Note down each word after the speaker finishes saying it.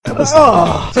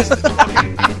Oh.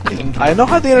 I know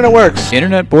how the internet works.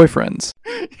 Internet boyfriends.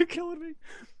 You're killing me.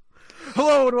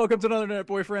 Hello and welcome to another Internet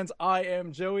Boyfriends. I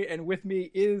am Joey, and with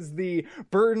me is the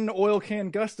Burton oil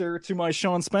can guster to my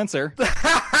Sean Spencer,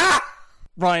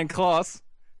 Ryan Kloss.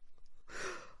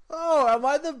 Oh, am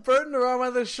I the Burton or am I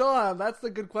the Sean? That's the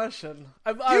good question.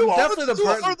 I'm definitely the Burton.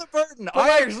 You are the Burton. I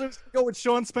actually was going to go with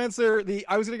Sean Spencer.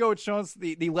 I was going to go with Sean's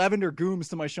the Lavender Gooms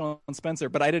to my Sean Spencer,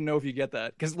 but I didn't know if you get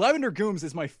that because Lavender Gooms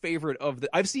is my favorite of the.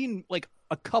 I've seen like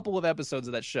a couple of episodes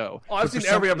of that show. Oh, I've seen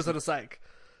every episode of Psych.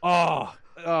 Oh,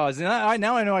 now I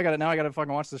know I got it. Now I got to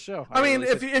fucking watch the show. I mean,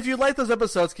 really if you like those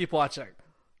episodes, keep watching.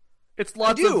 It's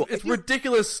it's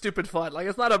ridiculous, stupid fun. Like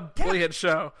it's not a brilliant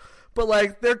show. But,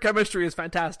 like, their chemistry is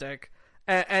fantastic,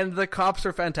 and the cops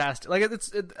are fantastic. Like,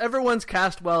 everyone's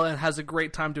cast well and has a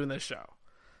great time doing this show.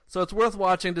 So it's worth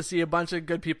watching to see a bunch of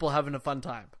good people having a fun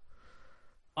time.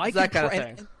 That kind of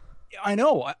thing. I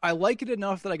know. I like it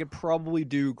enough that I could probably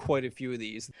do quite a few of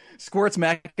these. Squirts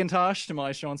Macintosh to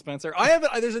my Sean Spencer.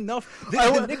 There's enough.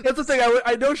 That's the thing.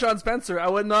 I know Sean Spencer. I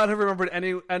would not have remembered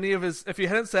any of his. If you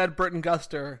hadn't said Burton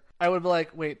Guster, I would be like,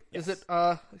 wait, yes. Is it?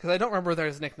 Because I don't remember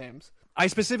their nicknames. I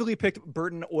specifically picked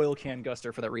Burton Oil Can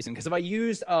Guster for that reason, because if I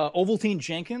used Ovaltine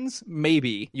Jenkins,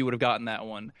 maybe you would have gotten that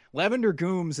one. Lavender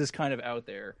Gooms is kind of out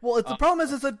there. Well, the problem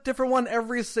is it's a different one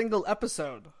every single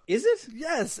episode. Is it?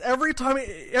 Yes, every time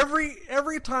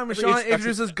Sean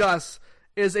introduces Gus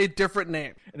is a different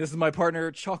name. And this is my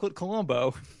partner, Chocolate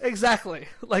Colombo. Exactly.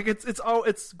 Like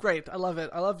it's great. I love it.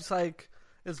 I love Psych.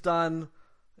 It's done.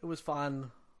 It was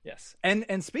fun. Yes.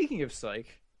 And speaking of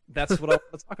Psych, that's what I want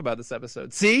to talk about this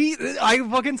episode. See? I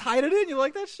fucking tied it in. You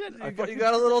like that shit? You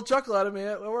got a little chuckle out of me.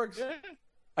 It works. Yeah.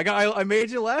 I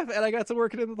made you laugh, and I got to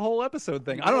work it into the whole episode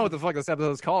thing. I don't know what the fuck this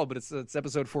episode is called, but it's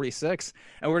episode 46.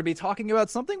 And we're going to be talking about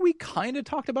something we kind of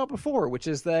talked about before, which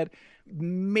is that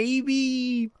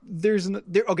maybe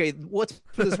okay, let's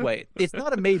put it this way. It's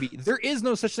not a maybe. There is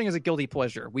no such thing as a guilty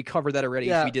pleasure. We covered that already.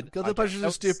 Yeah, we did guilty pleasures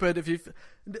are stupid. If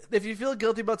you feel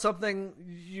guilty about something,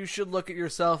 you should look at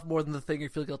yourself more than the thing you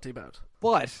feel guilty about.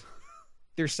 But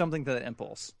there's something to that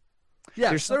impulse.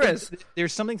 Yes, there is.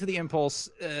 There's something to the impulse,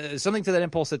 something to that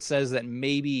impulse that says that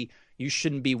maybe you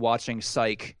shouldn't be watching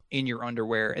Psych in your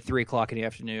underwear at 3:00 in the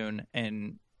afternoon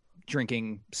and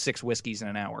drinking 6 whiskeys in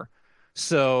an hour.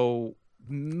 So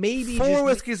maybe 4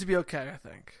 whiskeys would be okay, I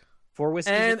think. 4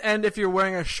 whiskeys? And if you're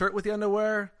wearing a shirt with the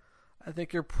underwear, I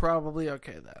think you're probably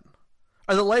okay then.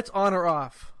 Are the lights on or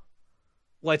off?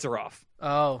 Lights are off.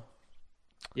 Oh.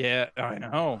 Yeah, I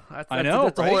know. That's right? a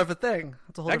whole other thing.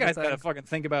 That guy's got to fucking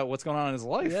think about what's going on in his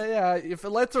life. Yeah. If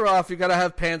the lights are off, you got to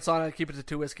have pants on and keep it to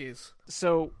 2 whiskeys.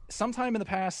 So sometime in the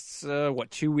past,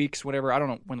 2 weeks, whatever, I don't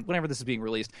know, whenever this is being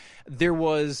released,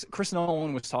 Chris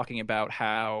Nolan was talking about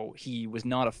how he was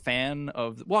not a fan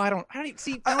of. Well, I don't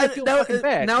feel fucking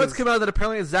bad. Now it's come out that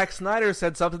apparently Zack Snyder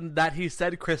said something that he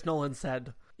said Chris Nolan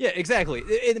said. Yeah, exactly.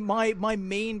 My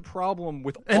main problem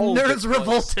with and all nerds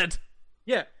revolted.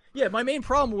 Yeah. Yeah, my main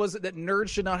problem was that nerds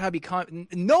should not have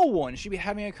no one should be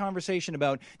having a conversation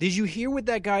about, did you hear what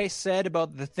that guy said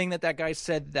about the thing that guy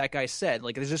said that guy said?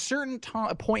 Like, there's a certain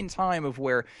point in time of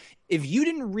where if you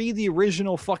didn't read the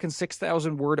original fucking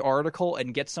 6,000 word article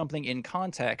and get something in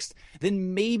context,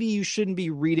 then maybe you shouldn't be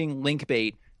reading link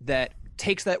bait that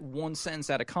takes that one sentence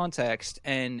out of context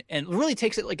and really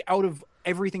takes it like out of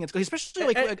everything it's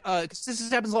especially this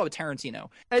happens a lot with Tarantino.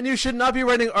 And you should not be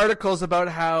writing articles about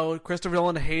how Christopher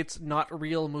Nolan hates not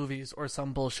real movies or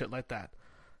some bullshit like that.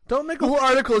 Don't make a whole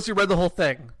article as you read the whole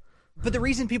thing. But the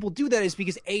reason people do that is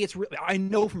because it's really, I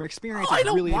know from experience. I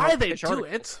know really why they do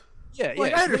it. Yeah,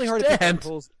 like, it's really hard to pitch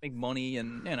articles, make money,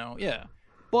 and yeah.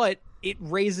 But it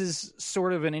raises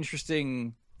sort of an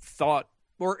interesting thought,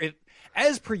 or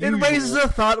as per usual. It raises a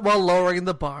thought while lowering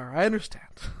the bar. I understand.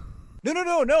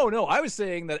 No. I was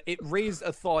saying that it raised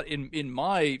a thought in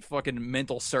my fucking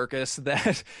mental circus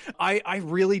that I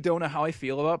really don't know how I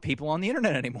feel about people on the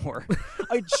internet anymore.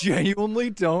 I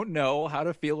genuinely don't know how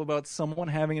to feel about someone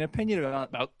having an opinion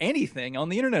about anything on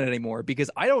the internet anymore because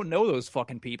I don't know those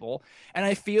fucking people. And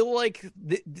I feel like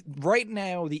right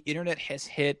now the internet has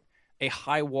hit a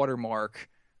high watermark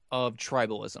of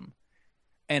tribalism.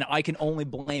 And I can only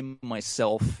blame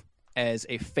myself as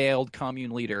a failed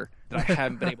commune leader that I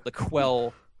haven't been able to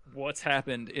quell what's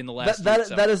happened in the last year.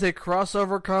 That is a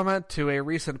crossover comment to a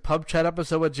recent Pub Chat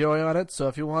episode with Joey on it. So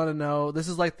if you want to know, this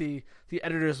is like the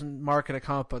editor's mark in a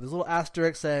comic book. There's a little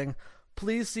asterisk saying,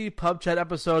 please see Pub Chat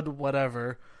episode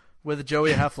whatever with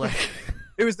Joey Hefflick.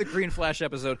 It was the Green Flash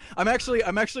episode. I'm actually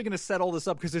going to set all this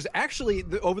up because there's actually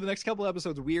over the next couple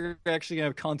episodes we're actually going to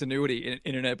have continuity in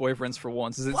Internet Boyfriends for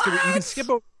once. You can skip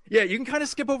over. Yeah, you can kind of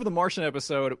skip over the Martian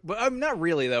episode, but I'm not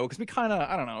really though because we kind of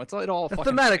I don't know. It all fucking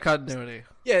thematic continuity.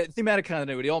 Yeah, thematic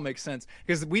continuity all makes sense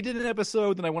because we did an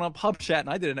episode, then I went on Pub Chat and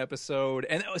I did an episode,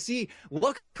 and see,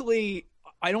 luckily.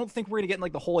 I don't think we're gonna get in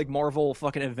like the whole like Marvel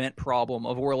fucking event problem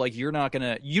of where like you don't have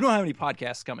any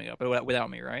podcasts coming up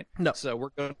without me, right? No. So we're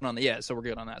good on so we're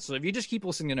good on that. So if you just keep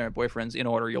listening to Internet Boyfriends in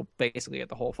order, you'll basically get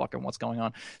the whole fucking what's going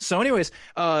on. So anyways,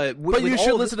 but you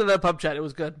should listen to that Pub Chat. It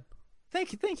was good.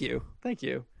 Thank you.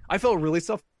 I felt really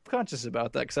self-conscious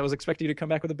about that because I was expecting you to come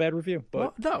back with a bad review.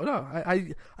 But no.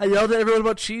 I yelled at everyone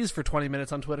about cheese for 20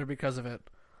 minutes on Twitter because of it.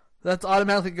 That's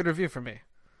automatically a good review for me.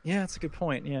 Yeah, that's a good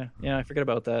point. Yeah, I forget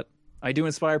about that. I do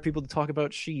inspire people to talk about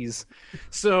cheese.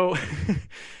 So,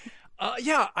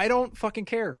 yeah, I don't fucking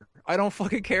care. I don't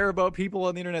fucking care about people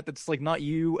on the internet that's like not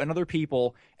you and other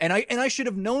people. And I should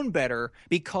have known better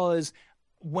because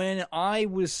when I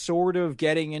was sort of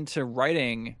getting into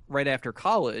writing right after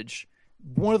college,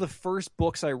 one of the first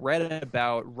books I read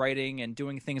about writing and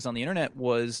doing things on the internet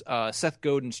was Seth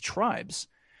Godin's Tribes.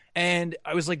 And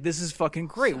I was like, this is fucking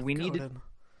great. We need to...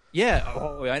 Yeah.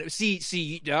 Oh,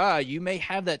 see. You may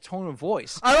have that tone of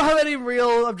voice. I don't have any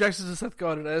real objections to Seth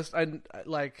Godin.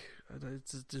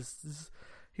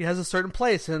 He has a certain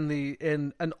place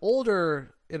in an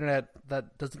older internet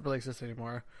that doesn't really exist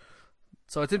anymore.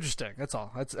 So it's interesting. That's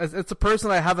all. It's a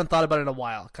person I haven't thought about in a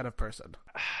while, kind of person.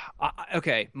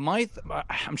 Okay,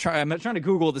 I'm trying to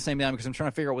Google at the same time because I'm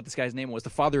trying to figure out what this guy's name was. The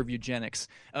father of eugenics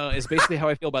is basically how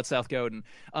I feel about Seth Godin.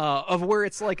 Of where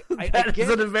it's like that is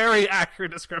a very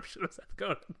accurate description of Seth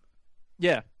Godin.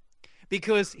 Yeah.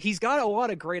 Because he's got a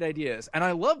lot of great ideas, and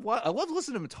I love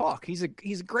listening to him talk. He's a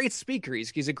great speaker.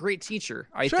 He's a great teacher.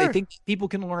 I think people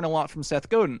can learn a lot from Seth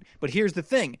Godin. But here's the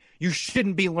thing: you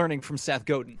shouldn't be learning from Seth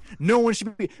Godin. No one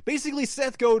should be. Basically,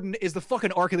 Seth Godin is the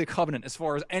fucking Ark of the Covenant as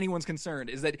far as anyone's concerned.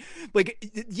 Is that like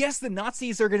yes, the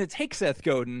Nazis are going to take Seth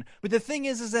Godin, but the thing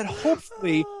is that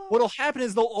hopefully what'll happen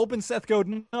is they'll open Seth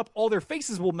Godin up, all their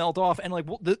faces will melt off, and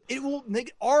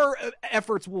our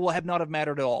efforts will not have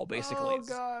mattered at all. Basically, oh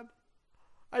god.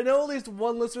 I know at least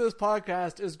one listener to this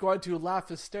podcast is going to laugh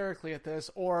hysterically at this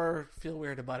or feel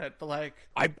weird about it, but like...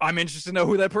 I'm interested to know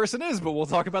who that person is, but we'll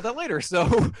talk about that later.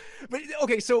 So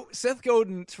Seth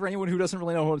Godin, for anyone who doesn't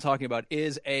really know who I'm talking about,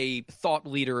 is a thought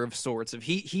leader of sorts.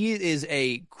 He is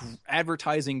a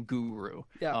advertising guru,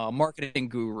 marketing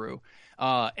guru.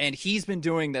 And he's been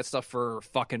doing that stuff for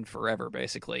fucking forever,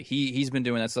 basically. He's been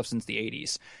doing that stuff since the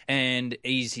 80s. And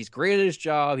he's great at his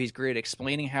job. He's great at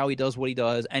explaining how he does what he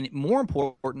does. And more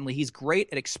importantly, he's great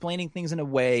at explaining things in a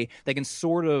way that can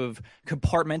sort of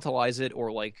compartmentalize it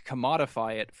or like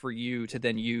commodify it for you to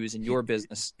then use in your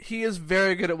business. He is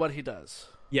very good at what he does.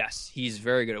 Yes, he's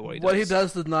very good at what he does. What he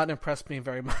does not impress me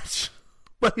very much.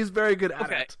 But he's very good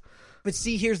at it. But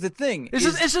see, here's the thing. It's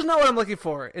just not what I'm looking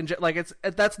for.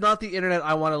 That's not the internet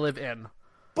I want to live in.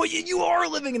 But you are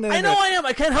living in the internet. I know I am.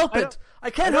 I can't help it.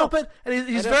 I can't help it. And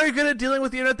he's very good at dealing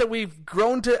with the internet that we've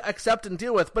grown to accept and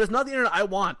deal with. But it's not the internet I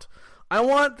want. I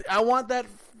want that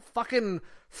fucking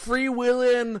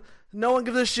freewheeling, no one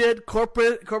gives a shit,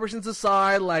 corporations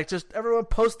aside, like just everyone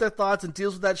posts their thoughts and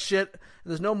deals with that shit.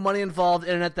 There's no money involved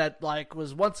internet that like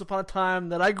was once upon a time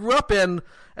that I grew up in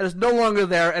and is no longer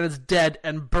there and it's dead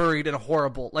and buried and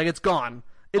horrible. Like it's gone.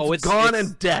 It's gone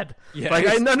and dead. Yeah, like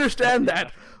I understand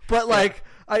that. But like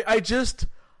I just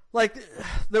like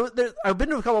I've been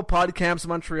to a couple of pod camps in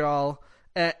Montreal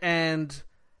and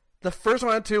the first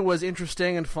one I went to was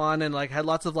interesting and fun and like had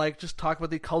lots of like just talk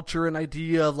about the culture and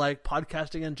idea of like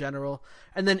podcasting in general.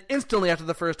 And then instantly after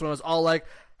the first one it was all like,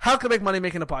 how can I make money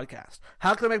making a podcast?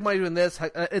 How can I make money doing this?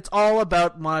 It's all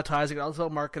about monetizing, all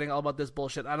about marketing, all about this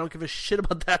bullshit. I don't give a shit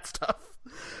about that stuff.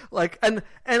 Like, and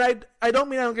I don't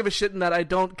mean I don't give a shit in that I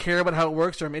don't care about how it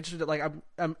works or I'm interested. Like,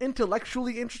 I'm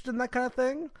intellectually interested in that kind of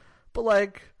thing. But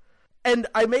like, and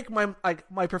I make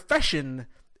my profession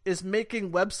is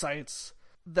making websites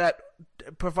that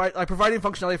providing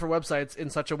functionality for websites in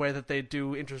such a way that they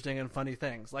do interesting and funny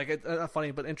things. Like, not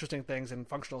funny, but interesting things and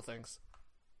functional things.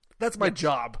 That's my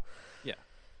job. Yeah.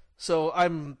 So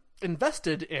I'm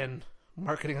invested in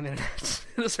marketing on the internet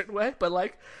in a certain way, but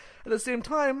like at the same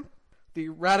time, the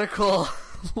radical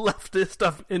leftist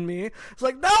stuff in me is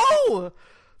like, no!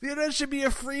 The internet should be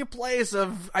a free place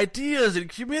of ideas and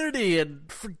community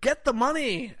and forget the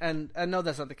money. And I know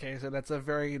that's not the case, and that's a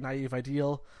very naive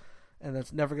ideal, and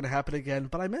that's never going to happen again,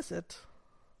 but I miss it.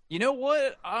 You know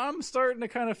what? I'm starting to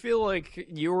kind of feel like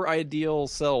your ideal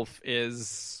self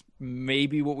is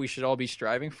maybe what we should all be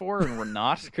striving for, and we're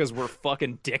not because we're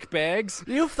fucking dickbags.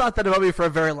 You've thought that about me for a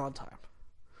very long time.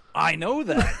 I know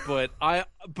that, but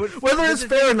whether it's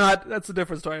fair or not, that's a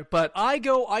different story. But I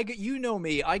go, you know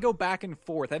me, I go back and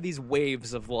forth. I have these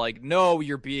waves of like, no,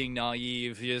 you're being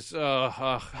naive. Yes,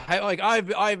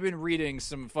 I've been reading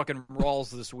some fucking Rawls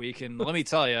this week, and let me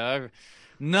tell you, I'm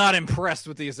not impressed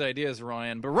with these ideas,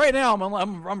 Ryan. But right now,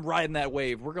 I'm riding that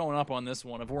wave. We're going up on this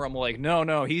one of where I'm like,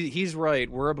 no, he's right.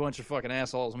 We're a bunch of fucking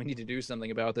assholes. We need to do something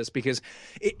about this because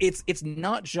it's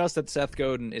not just that Seth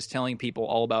Godin is telling people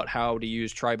all about how to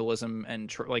use tribalism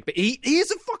and but he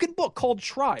has a fucking book called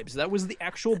Tribes. That was the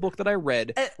actual book that I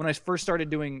read when I first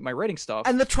started doing my writing stuff.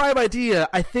 And the tribe idea,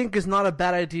 I think, is not a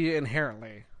bad idea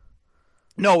inherently.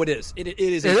 No, it is. It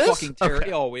is a fucking terrible.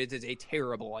 Okay. Oh, it is a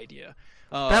terrible idea.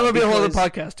 That would be a whole other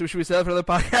podcast. Should we say that for another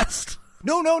podcast?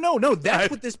 No.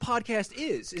 That's what this podcast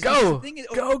is. Go. The thing is,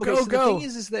 go. The thing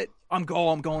is that I'm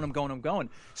going.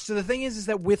 So the thing is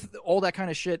that with all that kind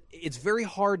of shit, it's very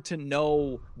hard to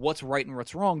know what's right and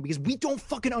what's wrong because we don't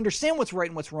fucking understand what's right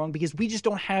and what's wrong because we just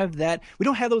don't have that. We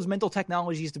don't have those mental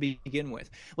technologies to begin with.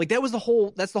 Like that's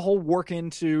the whole work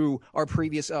into our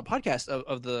previous podcast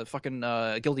of the fucking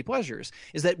guilty pleasures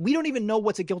is that we don't even know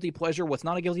what's a guilty pleasure, what's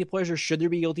not a guilty pleasure. Should there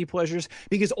be guilty pleasures?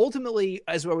 Because ultimately,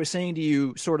 as I was saying to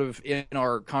you, sort of in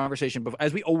our conversation,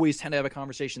 as we always tend to have a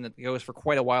conversation that goes for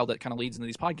quite a while that kind of leads into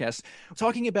these podcasts.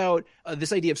 Talking about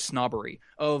this idea of snobbery,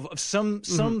 of some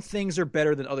things are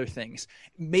better than other things.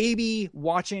 Maybe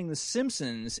watching The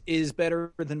Simpsons is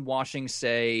better than watching,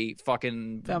 say,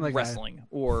 fucking wrestling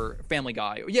or Family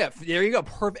Guy. Yeah, there you go.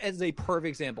 As a perfect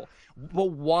example.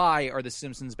 But why are The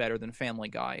Simpsons better than Family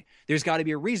Guy? There's got to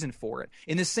be a reason for it.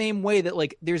 In the same way that,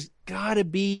 like, there's got to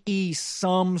be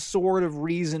some sort of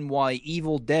reason why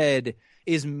Evil Dead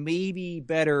is maybe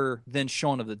better than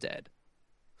Shaun of the Dead.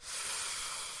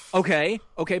 Okay,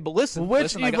 but listen.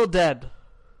 Which Evil Dead?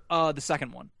 The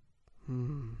second one.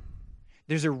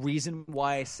 There's a reason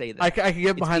why I say that. I can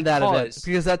get behind that a bit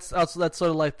because that's sort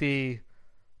of like the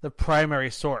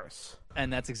primary source.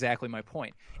 And that's exactly my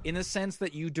point. In the sense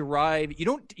that you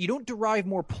don't derive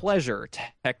more pleasure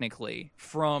technically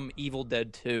from Evil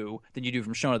Dead 2 than you do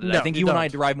from Shaun of the Dead. No, I think you and I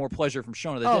derive more pleasure from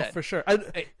Shaun of the Dead. Oh, for sure.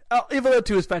 Evil Dead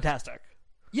 2 is fantastic.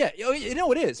 Yeah, you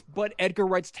know it is. But Edgar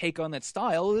Wright's take on that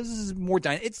style is more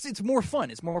it's more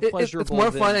fun. It's more pleasurable. It's more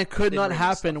fun and could not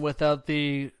happen without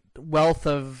the wealth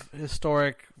of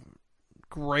historic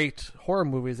great horror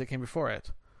movies that came before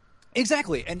it.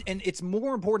 Exactly, and it's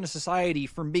more important to society,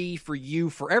 for me, for you,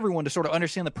 for everyone, to sort of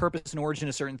understand the purpose and origin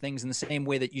of certain things in the same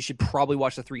way that you should probably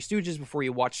watch The Three Stooges before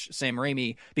you watch Sam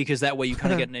Raimi, because that way you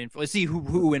kind of get an influence, see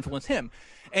who influenced him.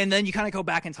 And then you kind of go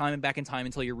back in time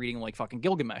until you're reading like fucking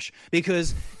Gilgamesh,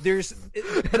 because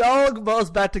it all goes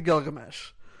back to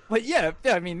Gilgamesh. But yeah,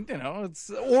 I mean, you know,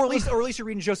 or at least you're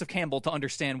reading Joseph Campbell to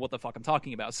understand what the fuck I'm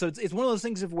talking about. So it's one of those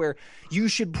things of where you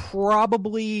should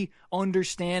probably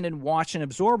understand and watch and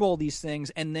absorb all these things,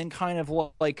 and then kind of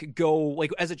like go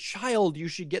like as a child, you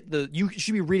should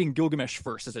be reading Gilgamesh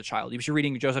first as a child. You should be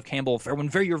reading Joseph Campbell when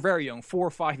you're very young, 4 or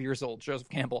 5 years old, Joseph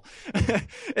Campbell,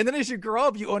 and then as you grow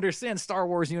up, you understand Star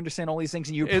Wars, you understand all these things,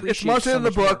 and you appreciate it's much so in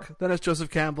the book. More. Then it's Joseph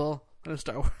Campbell, and it's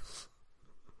Star Wars.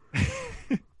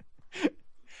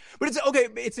 But it's okay.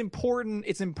 It's important.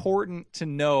 It's important to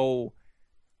know.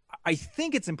 I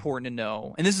think it's important to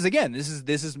know, and this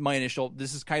is my initial.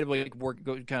 This is kind of like we're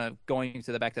kind of going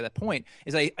to back to that point.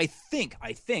 Is I think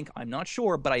I'm not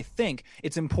sure, but I think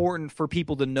it's important for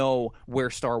people to know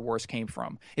where Star Wars came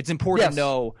from. It's important to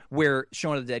know where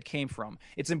Shaun of the Dead came from.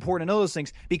 It's important to know those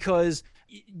things because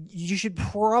you should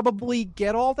probably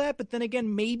get all that, but then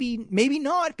again, maybe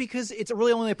not, because it's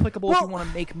really only applicable if you want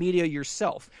to make media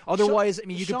yourself. Otherwise, I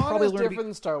mean, you could probably learn different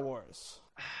than Star Wars.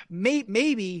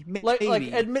 Maybe.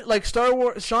 Like Star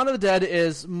Wars, Shaun of the Dead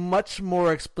is much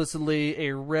more explicitly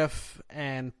a riff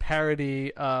and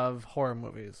parody of horror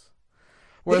movies,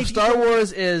 whereas Star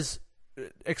Wars is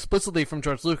explicitly from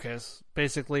George Lucas,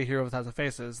 basically Hero of a Thousand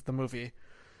Faces, the movie,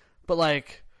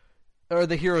 or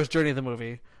the hero's journey, the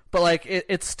movie. But like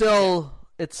it's still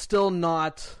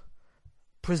not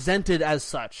presented as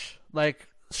such. Like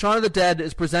Shaun of the Dead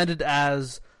is presented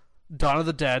as Dawn of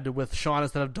the Dead with Shaun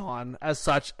instead of Dawn as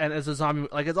such, and as a zombie.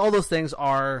 Like it's all those things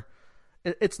are.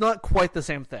 It's not quite the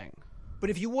same thing. But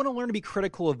if you want to learn to be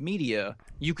critical of media,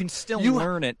 you can still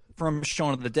learn it from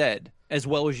Shaun of the Dead as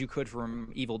well as you could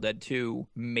from Evil Dead 2,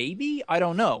 maybe? I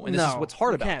don't know. And this is what's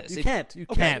hard about this. You can't.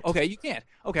 Okay, you can't.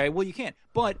 Okay, well, you can't.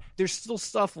 But there's still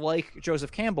stuff like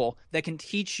Joseph Campbell that can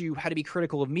teach you how to be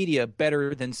critical of media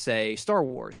better than, say, Star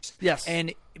Wars. Yes.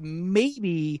 And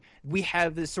maybe we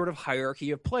have this sort of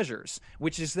hierarchy of pleasures,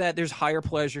 which is that there's higher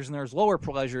pleasures and there's lower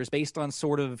pleasures based on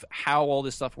sort of how all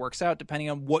this stuff works out, depending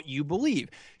on what you believe.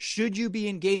 Should you be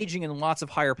engaging in lots of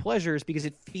higher pleasures because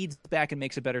it feeds back and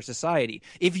makes a better society?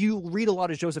 If you read a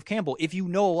lot of Joseph Campbell, if you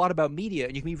know a lot about media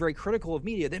and you can be very critical of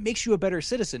media, that makes you a better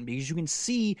citizen because you can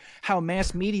see how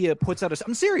mass media puts out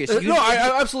I'm serious.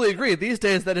 I absolutely agree. These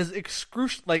days, that is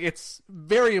excruciating. Like, it's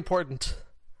very important.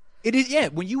 It is, yeah.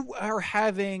 When you are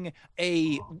having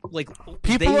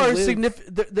people are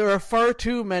significant. There are far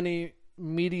too many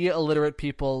media illiterate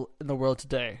people in the world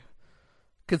today,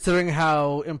 considering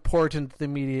how important the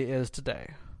media is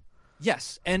today.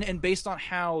 Yes, and based on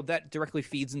how that directly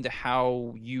feeds into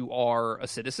how you are a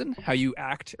citizen, how you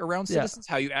act around citizens,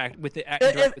 how you act with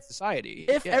with society.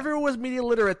 If everyone was media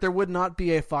literate, there would not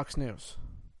be a Fox News.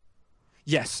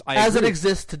 Yes, as it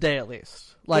exists today, at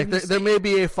least. Like there may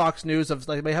be a Fox News of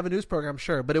they may have a news program,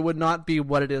 sure, but it would not be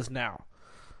what it is now.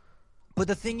 But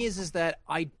the thing is that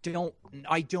I don't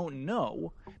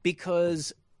know,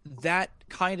 because that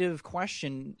kind of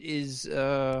question is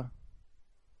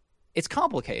it's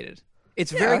complicated.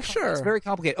 It's very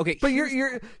complicated. Okay, but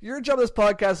your job as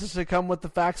podcast is to come with the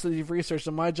facts that you've researched,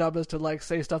 and my job is to like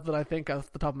say stuff that I think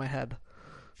off the top of my head.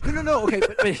 No. Okay,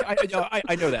 but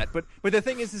I know that. But the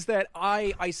thing is that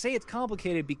I say it's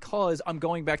complicated because I'm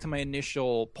going back to my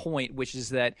initial point, which is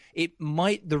that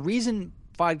the reason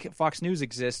Fox News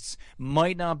exists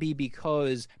might not be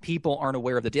because people aren't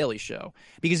aware of The Daily Show.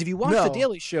 Because if you watch The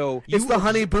Daily Show, it's the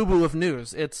honey boo boo of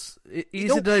news. It's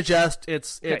easy to digest.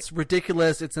 It's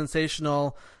ridiculous. It's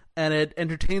sensational, and it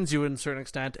entertains you in a certain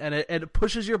extent, and it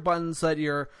pushes your buttons so that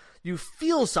you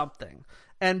feel something.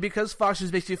 And because Fox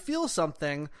News makes you feel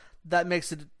something, that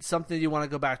makes it something you want to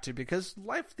go back to. Because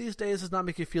life these days does not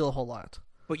make you feel a whole lot.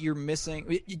 But you're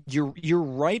missing. You're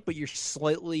right, but you're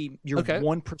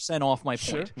 1% off my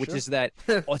point, which is that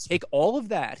I'll take all of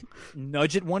that,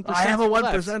 nudge it 1%. I have a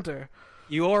 1%er.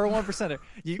 You are a 1%er.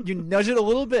 You nudge it a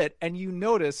little bit, and you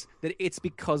notice that it's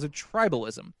because of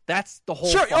tribalism. That's the whole.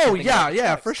 Sure. Oh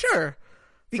yeah, for sure.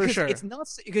 Because it's not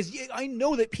because I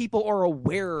know that people are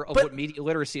aware of what media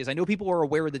literacy is. I know people are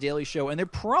aware of The Daily Show, and they're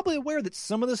probably aware that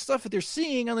some of the stuff that they're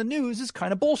seeing on the news is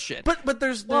kind of bullshit. But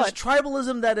there's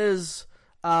tribalism that is.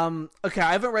 Okay,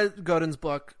 I haven't read Godin's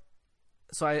book,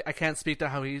 so I can't speak to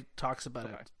how he talks about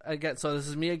it. Again, so this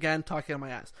is me again talking on my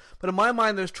ass. But in my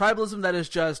mind, there's tribalism that is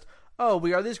just,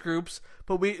 we are these groups,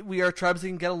 but we are tribes that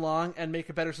can get along and make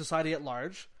a better society at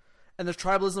large. And there's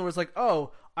tribalism where it's like,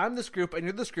 I'm this group and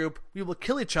you're this group. We will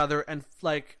kill each other and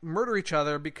like murder each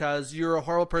other because you're a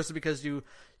horrible person because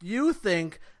you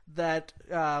think that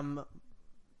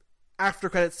after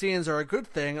credit scenes are a good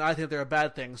thing and I think they're a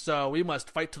bad thing. So we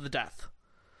must fight to the death.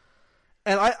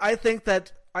 And I think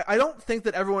that I don't think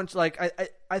that everyone's like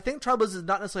I think tribalism is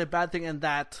not necessarily a bad thing in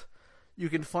that you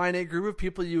can find a group of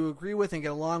people you agree with and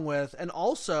get along with, and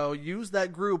also use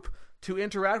that group to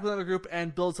interact with another group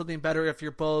and build something better if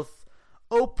you're both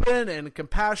open and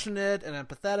compassionate and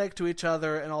empathetic to each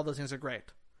other, and all those things are great.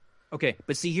 Okay,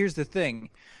 but see, here's the thing.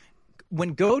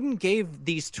 When Godin gave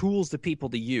these tools to people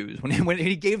to use, when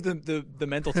he gave them the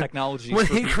mental technology, when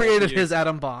he created his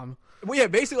atom bomb. Well, yeah,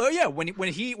 basically,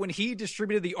 when he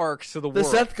distributed the arcs to the world. The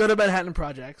Seth Go to Manhattan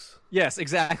projects. Yes,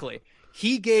 exactly.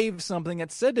 He gave something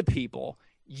that said to people,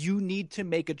 you need to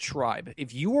make a tribe.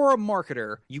 If you are a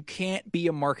marketer, you can't be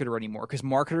a marketer anymore because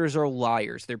marketers are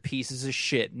liars. They're pieces of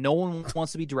shit. No one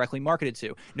wants to be directly marketed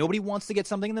to. Nobody wants to get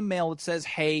something in the mail that says,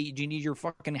 hey, do you need your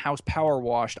fucking house power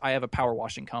washed? I have a power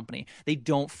washing company. They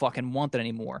don't fucking want that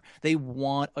anymore. They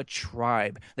want a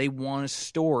tribe. They want a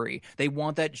story. They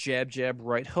want that jab,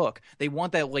 right hook. They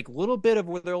want that like little bit of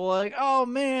where they're like, oh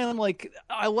man, like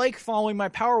I like following my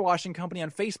power washing company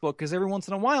on Facebook because every once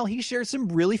in a while he shares some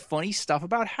really funny stuff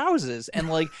about houses, and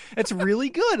like it's really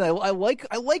good. I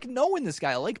like knowing this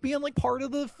guy. I like being like part of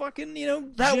the fucking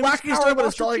that Jim's wacky story about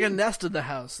installing a nest in the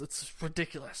house. It's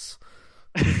ridiculous.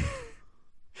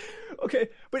 Okay,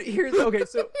 but here's so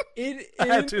I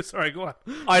had to. Sorry, go on.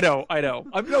 I know.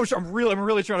 I'm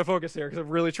really trying to focus here because I'm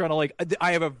really trying to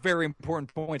I have a very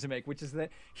important point to make, which is that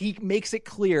he makes it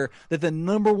clear that the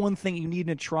number one thing you need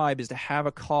in a tribe is to have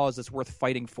a cause that's worth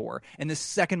fighting for, and the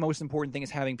second most important thing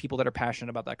is having people that are passionate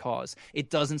about that cause.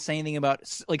 It doesn't say anything about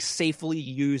like safely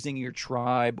using your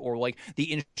tribe or like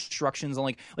the instructions on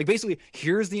like basically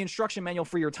here's the instruction manual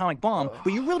for your atomic bomb,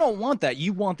 but you really don't want that.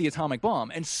 You want the atomic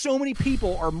bomb, and so many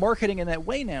people are marketing in that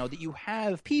way day now that you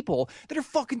have people that are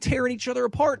fucking tearing each other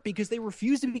apart because they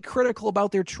refuse to be critical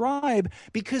about their tribe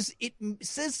because it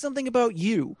says something about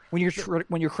you when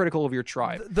you're critical of your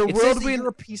tribe. You're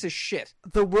a piece of shit.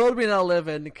 The world we now live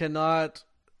in cannot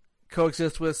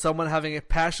coexist with someone having a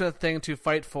passionate thing to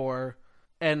fight for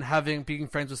and being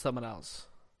friends with someone else.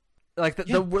 Like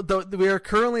we are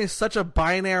currently such a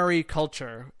binary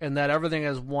culture in that everything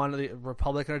is one, the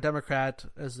Republican or Democrat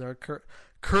as their current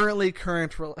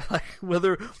like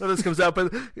whether this comes out,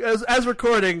 but as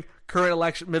recording,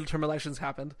 midterm elections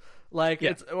happened. Like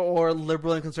it's or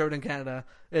liberal and conservative in Canada.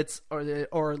 It's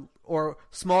or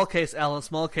small case L and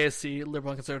small case C,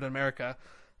 liberal and conservative in America.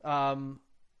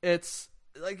 It's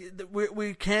like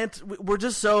we can't. We're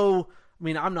just so. I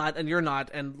mean, I'm not, and you're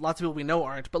not, and lots of people we know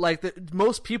aren't. But like,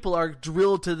 most people are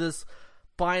drilled to this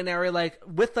binary, like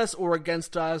with us or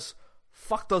against us.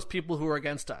 Fuck those people who are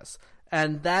against us,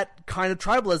 and that kind of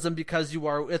tribalism, because you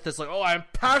are with this, like, oh, I'm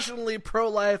passionately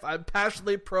pro-life, I'm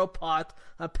passionately pro-pot,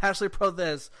 I'm passionately pro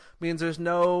this, means there's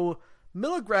no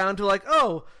middle ground to like,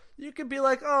 oh, you can be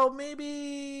like, oh,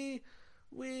 maybe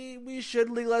we should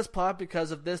legalize pot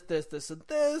because of this, and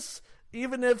this.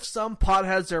 Even if some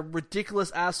potheads are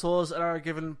ridiculous assholes and are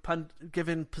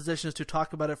given positions to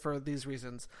talk about it for these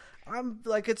reasons, I'm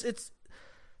like,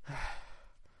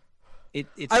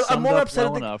 I'm more upset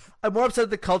at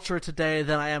the culture today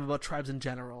than I am about tribes in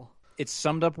general. It's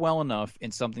summed up well enough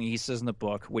in something he says in the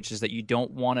book, which is that you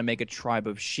don't want to make a tribe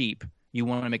of sheep. You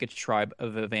want to make a tribe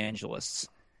of evangelists.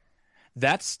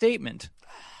 That statement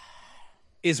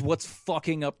is what's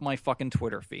fucking up my fucking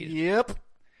Twitter feed. Yep.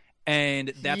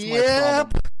 And that's my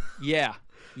problem.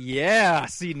 Yeah.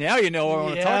 See, now you know I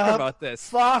want to talk about this.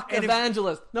 Fuck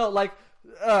evangelist. No, like,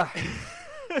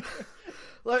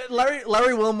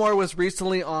 Larry Wilmore was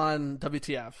recently on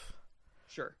WTF.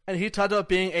 Sure. And he talked about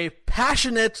being a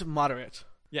passionate moderate.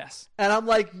 Yes. And I'm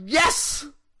like, yes!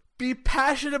 Be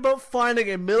passionate about finding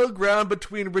a middle ground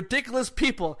between ridiculous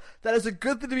people. That is a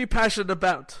good thing to be passionate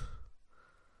about.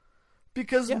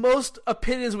 Because most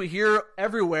opinions we hear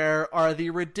everywhere are the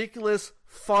ridiculous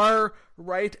far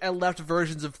right and left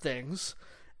versions of things.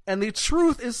 And the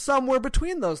truth is somewhere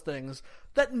between those things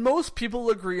that most people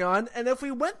agree on. And if we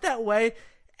went that way,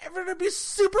 everyone would be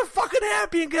super fucking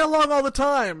happy and get along all the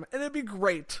time. And it'd be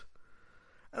great.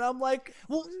 And I'm like,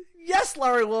 well, yes,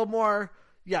 Larry Wilmore.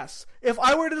 Yes. If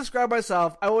I were to describe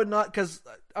myself, I would not, because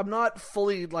I'm not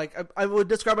fully, like, I would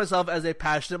describe myself as a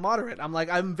passionate moderate. I'm like,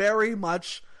 I'm very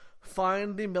much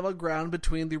find the middle ground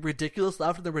between the ridiculous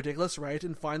left and the ridiculous right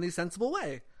and find the sensible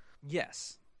way.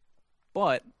 Yes.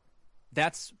 But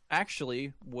that's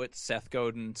actually what Seth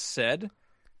Godin said. And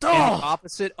the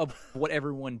opposite of what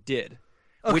everyone did.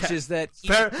 Okay. Which is that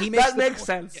he makes that makes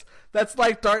sense. Yeah. That's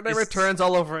like Dark Knight Returns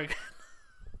all over again.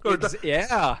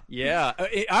 Yeah.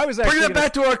 I was actually bring it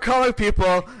back to our comic people.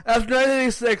 After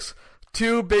 1986,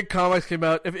 two big comics came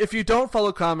out. If you don't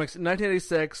follow comics, in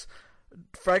 1986,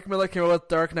 Frank Miller came out with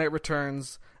Dark Knight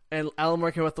Returns, and Alan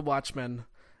Moore came out with The Watchmen.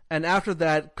 And after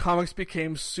that, comics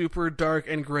became super dark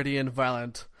and gritty and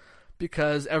violent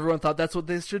because everyone thought that's what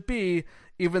they should be,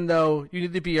 even though you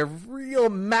need to be a real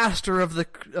master of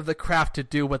the craft to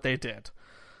do what they did.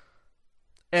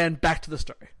 And back to the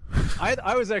story.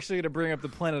 I was actually going to bring up the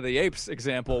Planet of the Apes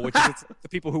example, which is the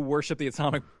people who worship the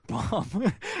atomic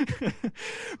bomb.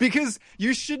 Because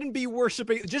you shouldn't be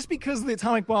worshiping just because the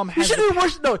atomic bomb has...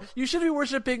 you should be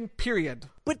worshiping, period.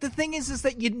 But the thing is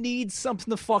that you need something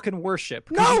to fucking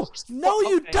worship. No,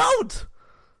 you don't.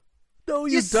 No,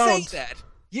 you don't.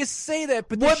 You say that,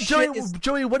 but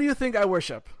Joey, what do you think I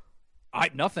worship?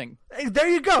 Nothing. Hey, there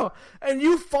you go. And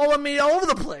you follow me all over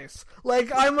the place. Like,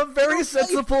 I'm a very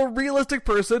sensible, realistic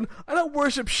person. I don't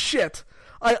worship shit.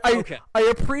 I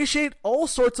appreciate all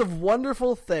sorts of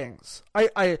wonderful things.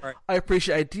 I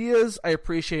appreciate ideas. I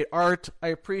appreciate art. I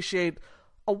appreciate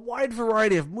a wide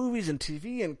variety of movies and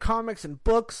TV and comics and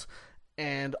books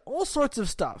and all sorts of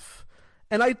stuff.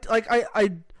 And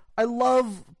I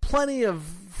love plenty of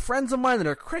friends of mine that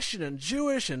are Christian and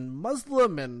Jewish and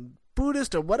Muslim and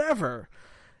Buddhist or whatever.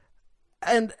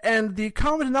 And the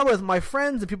common denominator with my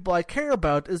friends and people I care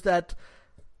about is that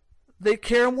they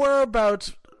care more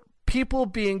about people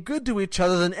being good to each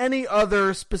other than any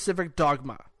other specific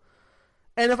dogma.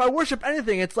 And if I worship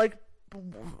anything, it's like,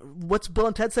 what's Bill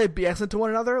and Ted say? Be excellent to one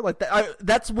another? Like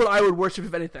that's what I would worship,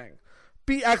 if anything.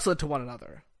 Be excellent to one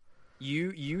another.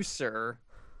 You, sir,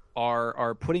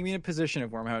 are putting me in a position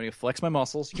of where I'm having to flex my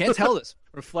muscles. You can't tell this.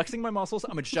 I'm flexing my muscles.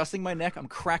 I'm adjusting my neck. I'm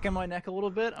cracking my neck a little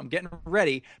bit. I'm getting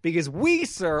ready because we,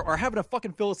 sir, are having a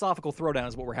fucking philosophical throwdown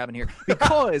is what we're having here.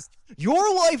 Because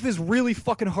your life is really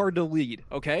fucking hard to lead,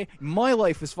 okay? My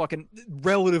life is fucking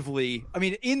relatively, I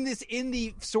mean, in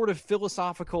the sort of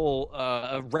philosophical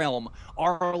realm,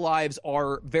 our lives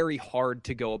are very hard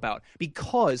to go about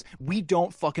because we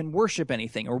don't fucking worship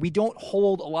anything or we don't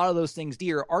hold a lot of those things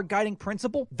dear. Our guiding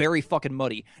principle, very fucking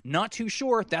muddy. Not too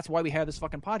sure. That's why we have this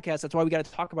fucking podcast. That's why we got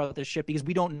to talk about this shit because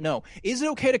we don't know. Is it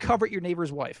okay to covet your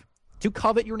neighbor's wife? To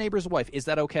covet your neighbor's wife, is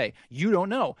that okay? You don't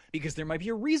know because there might be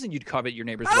a reason you'd covet your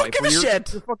neighbor's wife. I don't give a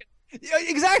shit. Yeah,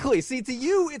 exactly. See, to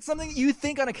you, it's something you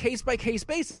think on a case-by-case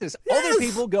basis. Yes, other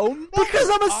people go, no, because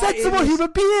I'm a sensible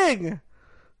human being.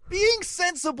 Being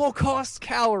sensible costs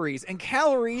calories, and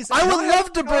calories... I would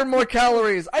love to burn more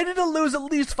calories. I need to lose at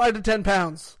least 5 to 10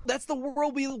 pounds. That's the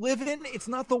world we live in. It's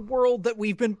not the world that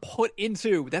we've been put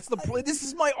into. This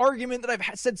is my argument that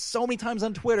I've said so many times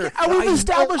on Twitter. Yeah, and we've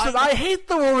established that I hate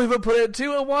the world we've been put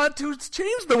into and want to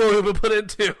change the world we've been put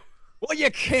into. Well,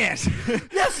 you can't.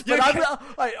 Yes, but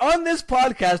on this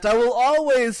podcast, I will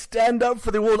always stand up for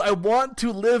the world I want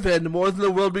to live in more than the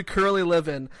world we currently live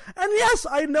in. And yes,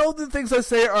 I know the things I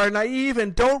say are naive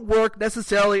and don't work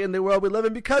necessarily in the world we live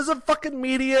in because of fucking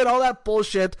media and all that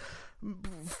bullshit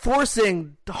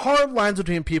forcing hard lines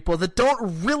between people that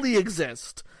don't really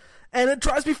exist. And it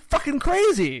drives me fucking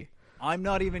crazy. I'm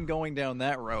not even going down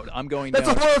that road. I'm going That's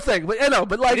down... a whole other thing, but I know,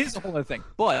 but like... It is a whole other thing.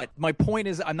 But my point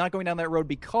is I'm not going down that road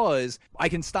because I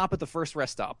can stop at the first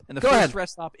rest stop. And the first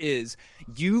rest stop is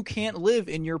you can't live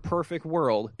in your perfect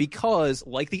world because,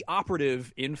 like the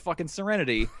operative in fucking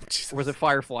Serenity, or was it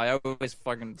Firefly? I always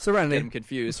fucking Serenity. get him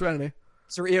confused. Serenity.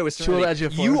 Yeah, it was Serenity.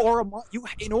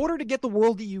 In order to get the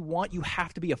world that you want, you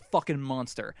have to be a fucking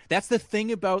monster. That's the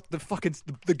thing about the fucking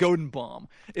the Godin bomb.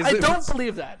 I don't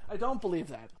believe that.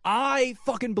 I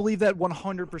fucking believe that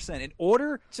 100%. In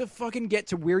order to fucking get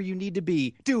to where you need to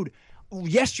be, dude.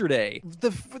 Yesterday,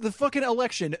 the fucking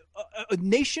election,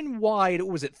 nationwide,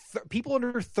 was it people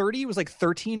under 30? It was like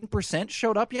 13%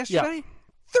 showed up yesterday. Yeah.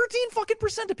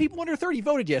 13% of people under 30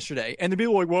 voted yesterday. And the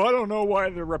people are like, well, I don't know why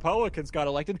the Republicans got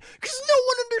elected. Because no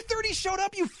one under 30 showed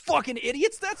up, you fucking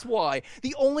idiots. That's why.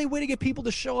 The only way to get people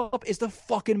to show up is to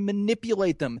fucking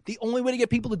manipulate them. The only way to get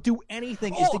people to do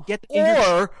anything is to get...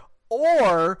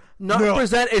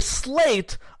 present a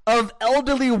slate of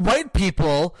elderly white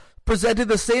people presenting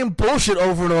the same bullshit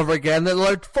over and over again that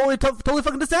they're totally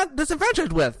fucking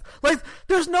disenfranchised with. Like,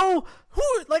 there's no...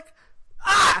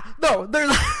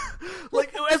 there's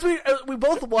like as we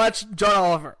both watched John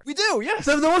Oliver. We do, yes.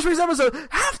 So the most recent episode,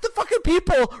 half the fucking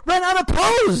people ran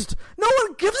unopposed. No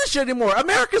one gives a shit anymore.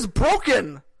 America's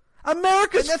broken.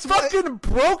 America's fucking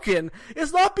broken.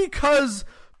 It's not because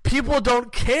people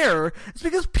don't care. It's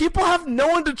because people have no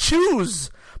one to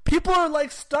choose. People are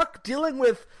like stuck dealing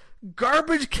with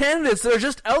garbage candidates that are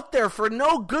just out there for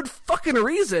no good fucking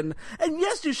reason. And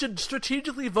yes, you should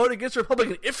strategically vote against a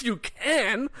Republican if you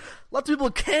can. Lots of people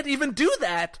can't even do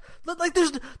that. Like,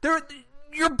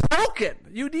 you're broken.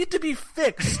 You need to be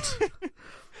fixed.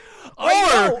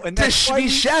 Or to be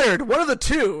shattered. One of the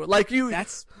two.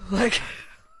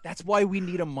 That's why we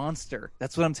need a monster.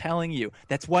 That's what I'm telling you.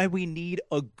 That's why we need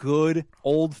a good,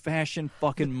 old-fashioned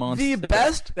fucking monster. The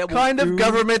best kind of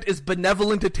government is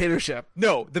benevolent dictatorship.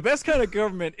 No, the best kind of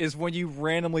government is when you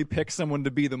randomly pick someone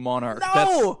to be the monarch.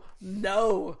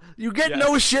 No. You get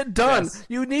no shit done. Yes.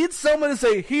 You need someone to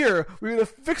say, here, we're going to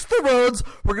fix the roads,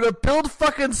 we're going to build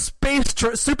fucking space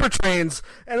super trains,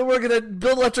 and we're going to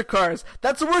build electric cars.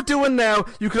 That's what we're doing now.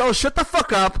 You can all shut the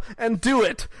fuck up and do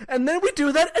it. And then we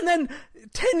do that, and then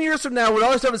 10 years from now, when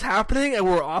all this stuff is happening and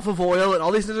we're off of oil and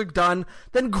all these things are done,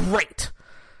 then great.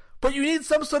 But you need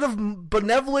some sort of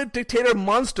benevolent dictator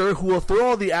monster who will throw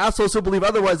all the assholes who believe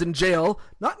otherwise in jail,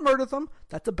 not murder them.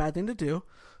 That's a bad thing to do.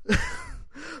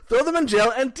 Throw them in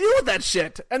jail and deal with that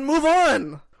shit and move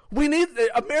on.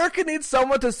 America needs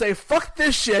someone to say, fuck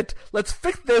this shit, let's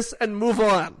fix this and move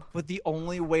on. But the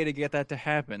only way to get that to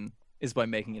happen is by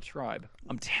making a tribe.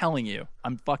 I'm telling you.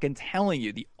 I'm fucking telling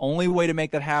you. The only way to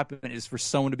make that happen is for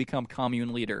someone to become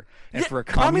commune leader. And for a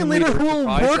commune leader who will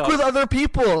work with other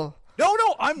people. No,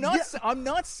 I'm not I'm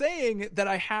not saying that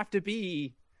I have to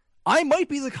be... I might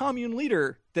be the commune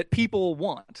leader that people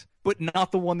want, but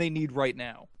not the one they need right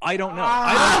now. I don't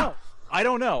know. I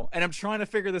don't know, and I'm trying to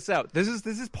figure this out. This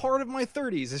is part of my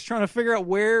 30s, is trying to figure out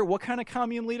what kind of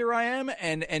commune leader I am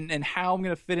and how I'm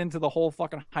going to fit into the whole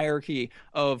fucking hierarchy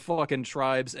of fucking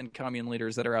tribes and commune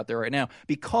leaders that are out there right now.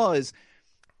 Because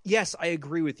yes, I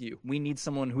agree with you. We need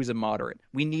someone who's a moderate.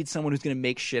 We need someone who's going to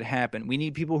make shit happen. We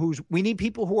need people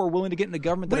who are willing to get in the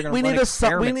government that are going to run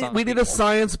experiments on people. We need a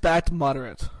science-backed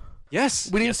moderate.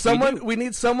 Yes. We need someone. We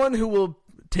need someone who will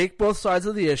take both sides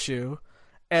of the issue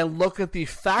and look at the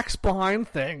facts behind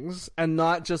things, and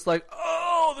not just like,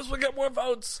 oh, this will get more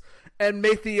votes, and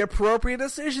make the appropriate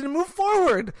decision and move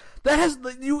forward. That has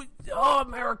you. Oh,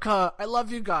 America! I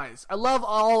love you guys. I love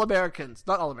all Americans.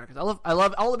 Not all Americans. I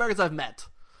love all Americans I've met.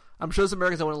 I'm sure there's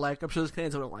Americans I wouldn't like. I'm sure there's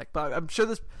Canadians I wouldn't like. But I'm sure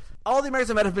all the Americans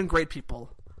I've met have been great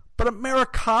people. But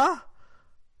America,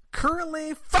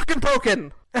 currently fucking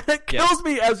broken. And it kills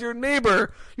me as your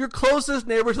neighbor, your closest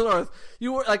neighbor to the north.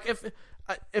 You were like,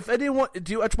 if anyone,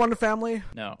 do you watch Modern Family?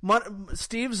 No.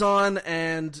 Steve Zahn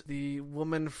and the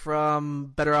woman from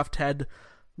Better Off Ted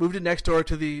moved in next door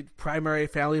to the primary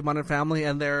family, Modern Family,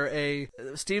 and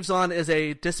Steve Zahn is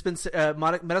a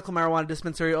medical marijuana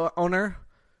dispensary owner,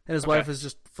 and his wife is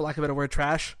just, for lack of a better word,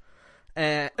 trash.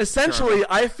 And essentially, sure.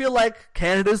 I feel like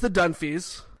Canada's the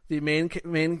Dunphys, the main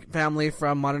family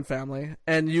from Modern Family,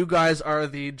 and you guys are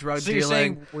the drug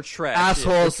dealing we're trash,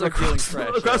 assholes across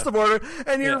the border,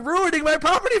 and you're ruining my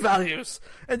property values.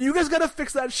 And you guys gotta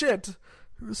fix that shit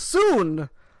soon.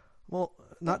 Well,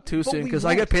 not too soon, because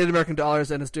I get paid in American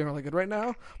dollars and it's doing really good right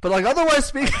now. But like, otherwise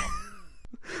speaking,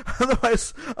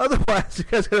 otherwise, you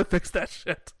guys gotta fix that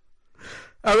shit.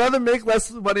 I'd rather make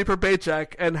less money per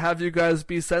paycheck and have you guys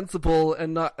be sensible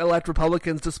and not elect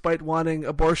Republicans despite wanting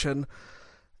abortion.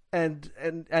 And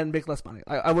make less money.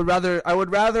 I would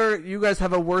rather you guys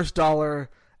have a worse dollar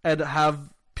and have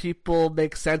people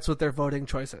make sense with their voting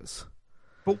choices.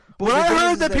 But when I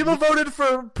heard that people voted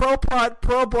for pro-pot,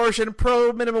 pro-abortion,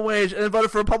 pro-minimum wage, and then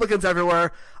voted for Republicans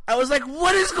everywhere, I was like,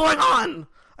 what is going on?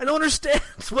 I don't understand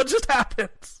what just happened.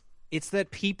 It's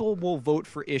that people will vote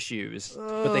for issues,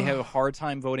 but they have a hard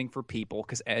time voting for people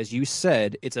because, as you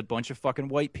said, it's a bunch of fucking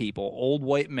white people, old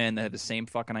white men that have the same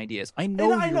fucking ideas. I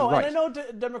know, right. And I know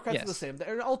Democrats are the same.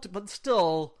 But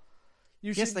still,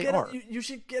 you should you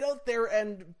should get out there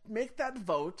and make that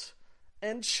vote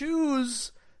and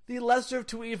choose the lesser of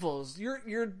two evils. There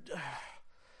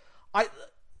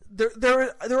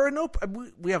are no.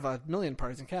 We have a million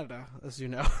parties in Canada, as you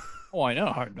know. Oh, I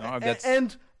know.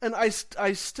 And I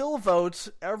still vote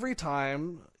every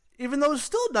time, even though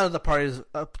still none of the parties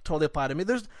totally apply to me.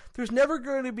 There's never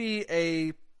going to be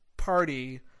a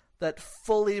party that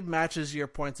fully matches your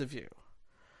points of view,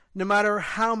 no matter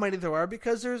how many there are,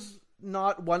 because there's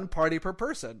not one party per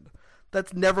person.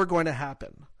 That's never going to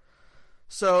happen.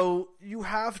 So you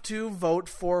have to vote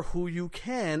for who you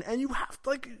can, and you have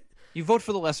to, you vote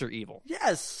for the lesser evil.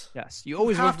 Yes. You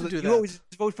always vote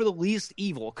for the least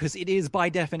evil, because it is by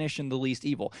definition the least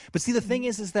evil. But see, the thing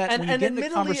is that when you get in the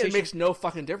conversation, it makes no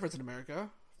fucking difference in America.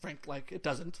 Frank, it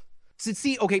doesn't.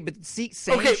 Maybe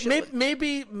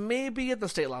at the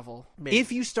state level. Maybe.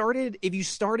 If you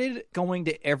started going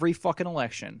to every fucking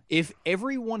election, if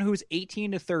everyone who's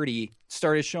 18 to 30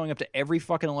 started showing up to every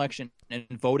fucking election and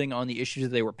voting on the issues that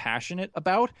they were passionate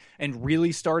about, and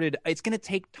really started, it's going to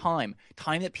take time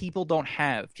that people don't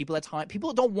have, people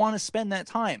don't want to spend that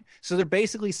time. So they're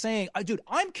basically saying, dude,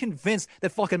 I'm convinced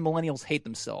that fucking millennials hate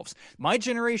themselves. My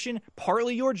generation,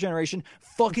 partly your generation,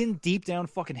 fucking deep down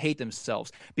fucking hate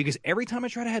themselves, because every time I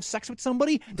try to have sex with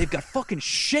somebody, they've got fucking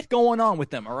shit going on with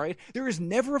them, all right? There is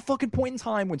never a fucking point in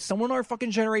time when someone in our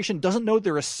fucking generation doesn't know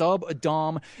they're a sub, a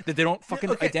dom, that they don't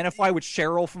fucking identify with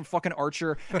Cheryl from fucking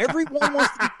Archer. Everyone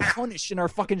wants to be punished in our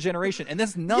fucking generation, and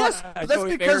that's not. Yes, but that's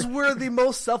because we're the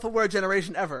most self-aware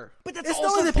generation ever. But that's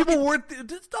not like it's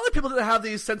not like people didn't have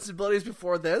these sensibilities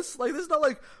before this. Like, it's not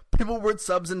like people weren't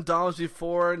subs and doms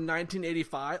before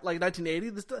 1985, like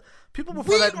 1980. People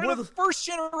before that were the first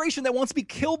generation that wants to be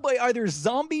killed by either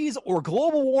zombies or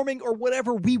global warming or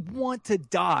whatever. We want to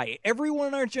die. Everyone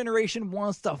in our generation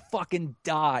wants to fucking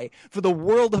die for the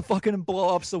world to fucking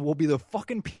blow up, so we'll be the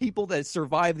fucking people that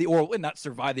survive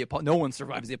no one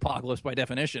survives the apocalypse by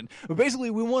definition, but basically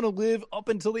we want to live up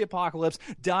until the apocalypse,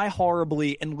 die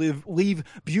horribly, and leave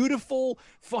beautiful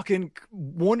fucking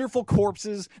wonderful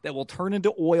corpses that will turn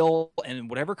into oil, and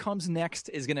whatever comes next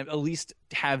is going to at least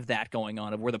have that going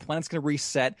on, of where the planet's going to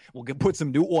reset, we'll put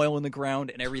some new oil in the ground,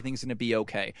 and everything's going to be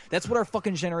okay. That's what our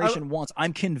fucking generation wants.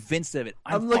 I'm convinced of it.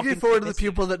 I'm looking forward to the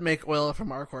people that make oil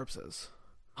from our corpses.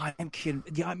 I'm kidding.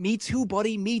 Yeah, me too,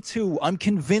 buddy. Me too. I'm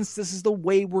convinced this is the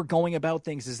way we're going about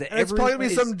things. Is that it's probably gonna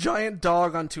be some giant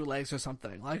dog on two legs or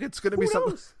something. Like, it's gonna be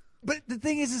something. But the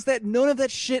thing is that none of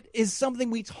that shit is something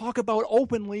we talk about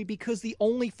openly because the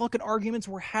only fucking arguments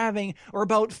we're having are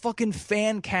about fucking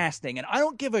fan casting. And I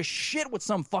don't give a shit what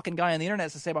some fucking guy on the internet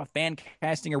has to say about fan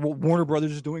casting or what Warner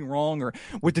Brothers is doing wrong or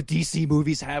what the DC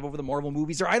movies have over the Marvel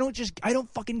movies. Or I don't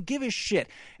fucking give a shit.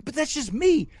 But that's just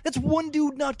me. That's one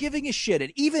dude not giving a shit.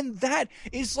 And even that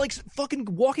is like fucking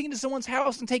walking into someone's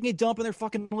house and taking a dump in their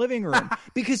fucking living room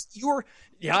because you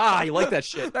like that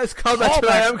shit. Nice callback to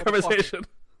the I Am conversation.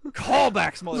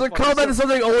 Callbacks, motherfucker. It's a callback to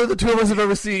something only the two of us have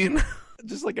ever seen.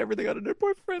 Just like everything on a Nerd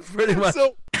Boyfriend. Pretty much.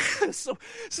 So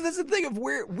that's the thing of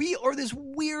where we are this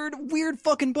weird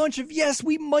fucking bunch of, yes,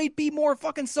 we might be more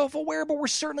fucking self-aware, but we're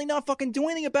certainly not fucking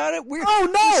doing anything about it. We're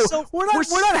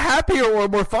not happier or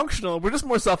more functional. We're just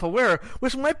more self-aware,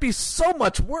 which might be so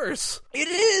much worse. It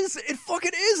is. It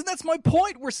fucking is, and that's my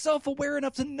point. We're self-aware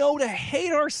enough to know to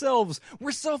hate ourselves.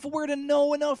 We're self-aware to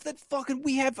know enough that fucking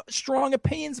we have strong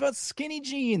opinions about skinny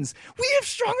jeans. We have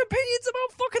strong opinions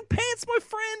about fucking pants, my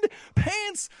friend.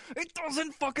 Pants. It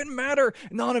doesn't fucking matter.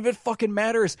 None of it fucking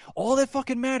matters. All that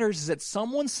fucking matters is that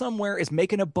someone somewhere is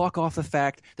making a buck off the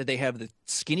fact that they have the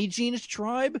skinny jeans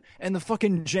tribe and the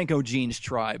fucking Jenko jeans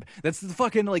tribe. That's the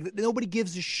fucking, like, nobody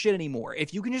gives a shit anymore.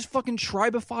 If you can just fucking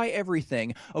tribify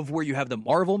everything of where you have the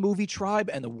Marvel movie tribe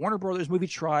and the Warner Brothers movie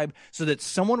tribe so that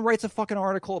someone writes a fucking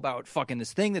article about fucking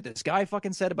this thing that this guy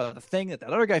fucking said about the thing that that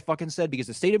other guy fucking said because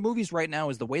the state of movies right now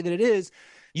is the way that it is.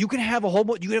 You can have a whole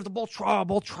bunch, you can have the both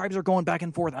tribes are going back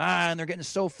and forth, and they're getting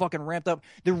so fucking ramped up.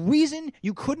 The reason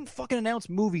you couldn't fucking announce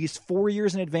movies 4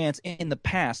 years in advance in the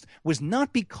past was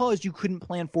not because you couldn't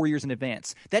plan 4 years in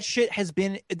advance. That shit has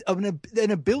been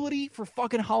an ability for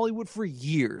fucking Hollywood for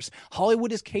years.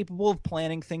 Hollywood is capable of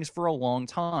planning things for a long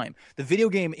time. The video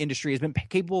game industry has been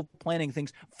capable of planning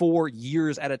things for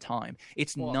years at a time.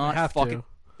 It's not fucking...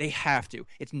 They have to.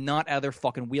 It's not out of their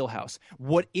fucking wheelhouse.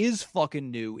 What is fucking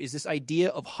new is this idea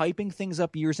of hyping things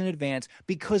up years in advance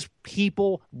because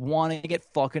people want to get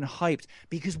fucking hyped.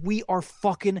 Because we are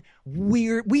fucking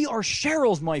weird. We are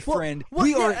Cheryls, my friend.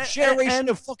 We are a generation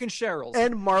of fucking Cheryls.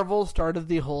 And Marvel started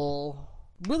the whole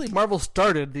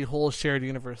shared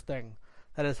universe thing.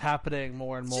 That is happening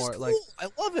more and more. Cool. Like, I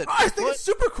love it. I think it's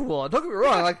super cool. Don't get me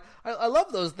wrong. Like, I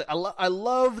love those. I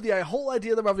love the whole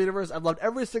idea of the Marvel universe. I've liked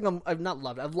every single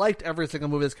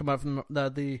movie that's come out from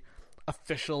the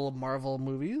official Marvel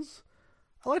movies.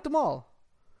 I liked them all,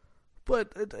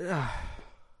 but it's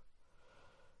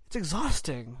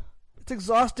exhausting. It's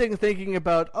exhausting thinking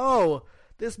about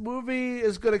this movie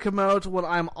is going to come out when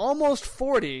I'm almost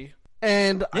 40.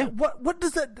 And what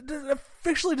does that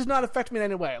officially does not affect me in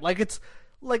any way.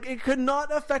 Like it could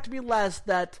not affect me less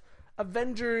that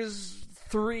Avengers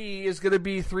 3 is going to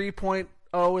be 3.0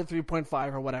 and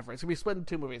 3.5 or whatever. It's going to be split into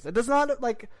two movies. It does not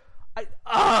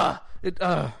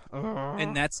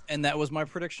And that was my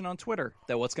prediction on Twitter.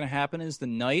 That what's going to happen is the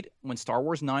night when Star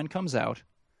Wars 9 comes out,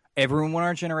 everyone in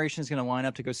our generation is going to line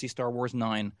up to go see Star Wars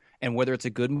 9, and whether it's a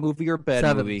good movie or a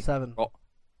bad movie. 7.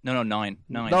 No, 9.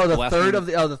 No, the third of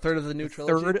the new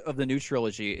trilogy. Third of the new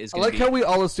trilogy is. I like how we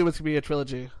all assume it's gonna be a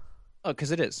trilogy. Oh,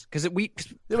 because it is.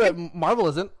 But Marvel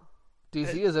isn't.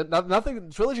 DC isn't.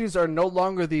 Nothing. Trilogies are no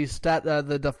longer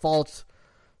the default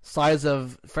size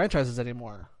of franchises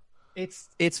anymore.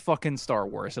 It's fucking Star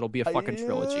Wars. It'll be a fucking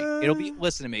trilogy. It'll be.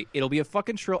 Listen to me. It'll be a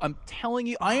fucking trilogy. I'm telling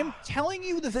you. I am telling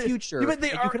you the future. You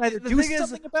can either do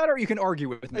something about it or you can argue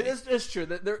with me. It's true.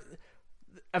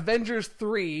 Avengers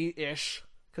 3-ish.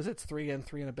 Because it's 3 and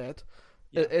a bit,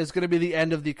 is going to be the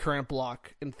end of the current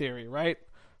block, in theory, right?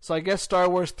 So I guess Star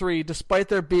Wars 3, despite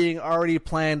there being already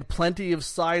planned plenty of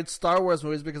side Star Wars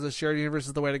movies because the shared universe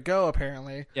is the way to go,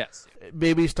 apparently. Yes.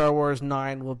 Maybe Star Wars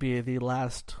 9 will be the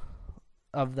last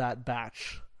of that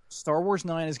batch. Star Wars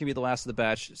 9 is going to be the last of the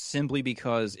batch simply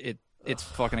because it's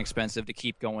fucking expensive to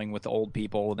keep going with the old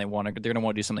people, and they're going to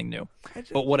want to do something new.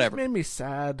 But whatever. It made me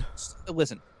sad.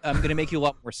 Listen, I'm going to make you a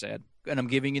lot more sad, and I'm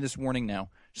giving you this warning now.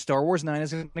 Star Wars 9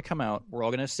 is going to come out. We're all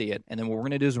going to see it, and then what we're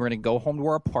going to do is we're going to go home to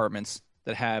our apartments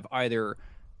that have either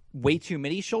way too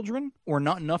many children or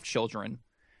not enough children.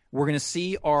 We're going to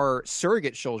see our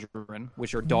surrogate children,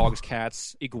 which are dogs,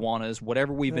 cats, iguanas,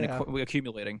 whatever we've been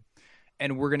accumulating.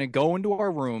 And we're going to go into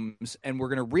our rooms and we're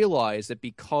going to realize that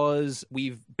because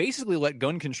we've basically let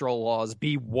gun control laws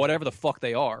be whatever the fuck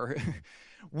they are,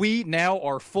 we now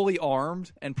are fully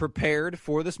armed and prepared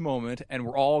for this moment. And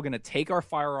we're all going to take our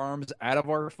firearms out of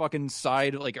our fucking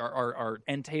side, like our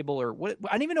end table or what.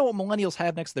 I don't even know what millennials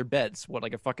have next to their beds. What,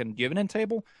 like a fucking, do you have an end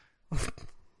table?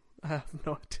 I have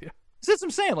no idea. That's what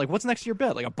I'm saying. Like, what's next to your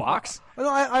bed? Like a box? No,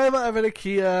 I have an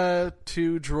IKEA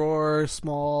 2-drawer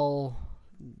small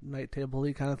night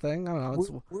table-y kind of thing. I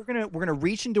don't know. We're gonna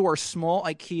reach into our small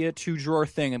IKEA 2-drawer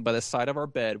thing and by the side of our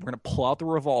bed. We're gonna pull out the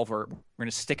revolver. We're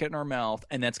gonna stick it in our mouth,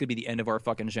 and that's gonna be the end of our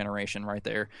fucking generation right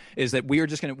there. Is that we're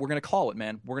gonna call it,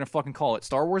 man. We're gonna fucking call it.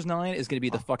 Star Wars 9 is gonna be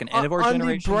the fucking end of our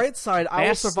generation. On the bright side, I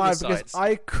will survive because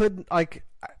I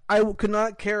could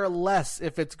not care less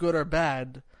if it's good or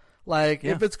bad. Like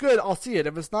if it's good, I'll see it.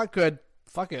 If it's not good,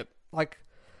 fuck it. Like.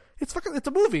 It's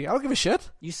a movie. I don't give a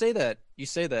shit. You say that.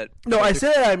 No, I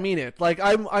say that. I mean it. Like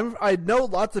I know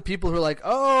lots of people who are like,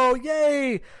 oh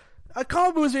yay, a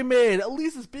comic movie's being made. At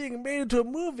least it's being made into a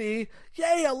movie.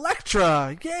 Yay,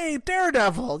 Elektra. Yay,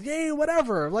 Daredevil. Yay,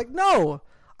 whatever. Like no,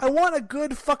 I want a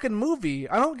good fucking movie.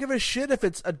 I don't give a shit if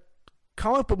it's a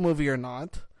comic book movie or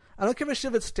not. I don't give a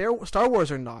shit if it's Star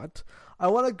Wars or not. I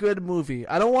want a good movie.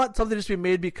 I don't want something just to be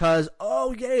made because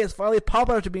oh yay, it's finally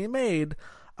popular to be made.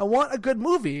 I want a good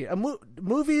movie.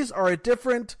 Movies are a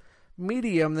different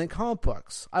medium than comic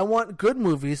books. I want good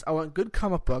movies. I want good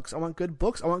comic books. I want good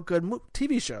books. I want good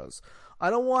TV shows. I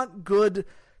don't want good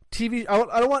TV. I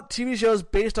don't want TV shows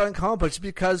based on comic books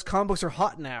because comic books are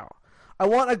hot now. I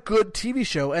want a good TV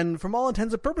show, and from all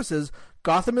intents and purposes,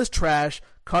 Gotham is trash.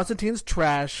 Constantine's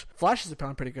trash. Flash is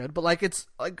apparently pretty good, but like it's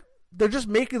like they're just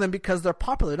making them because they're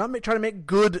popular. They're not trying to make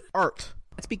good art.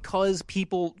 It's because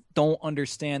people don't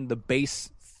understand the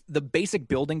basic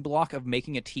building block of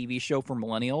making a TV show for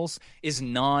millennials is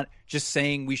not just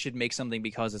saying we should make something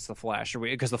because it's the Flash or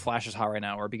because the Flash is hot right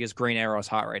now or because Green Arrow is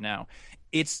hot right now.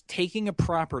 It's taking a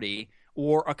property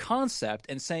or a concept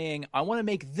and saying, I want to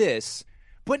make this,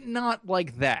 but not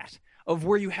like that. Of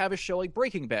where you have a show like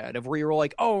Breaking Bad, of where you're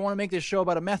like, oh, I want to make this show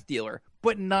about a meth dealer,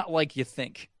 but not like you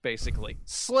think, basically.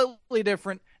 Slightly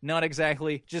different, not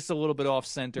exactly, just a little bit off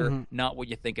center, not what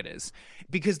you think it is.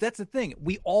 Because that's the thing.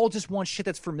 We all just want shit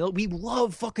that's familiar. We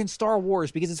love fucking Star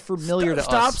Wars because it's familiar to us.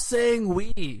 Stop saying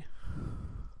we.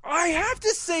 I have to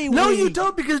say we. No, you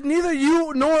don't, because neither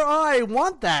you nor I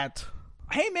want that.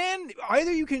 Hey, man,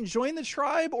 either you can join the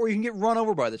tribe or you can get run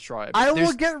over by the tribe. I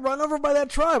will get run over by that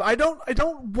tribe. I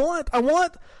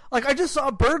want, like, I just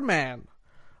saw Birdman.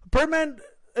 Birdman,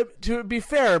 to be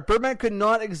fair, Birdman could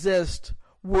not exist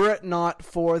were it not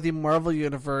for the Marvel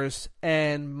Universe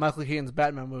and Michael Keaton's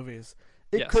Batman movies.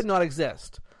 It could not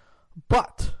exist.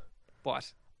 But,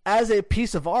 as a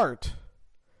piece of art,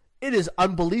 it is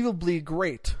unbelievably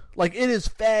great. Like, it is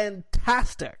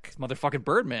fantastic. It's motherfucking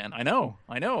Birdman. I know.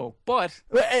 But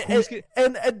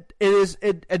and it is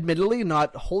admittedly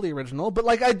not wholly original, but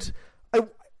like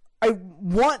I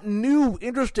want new,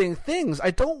 interesting things.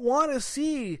 I don't want to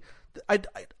see.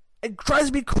 It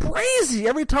drives me crazy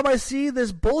every time I see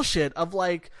this bullshit of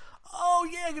like, oh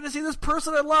yeah, I'm gonna see this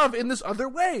person I love in this other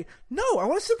way. No, I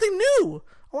want something new.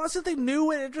 I want something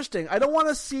new and interesting. I don't want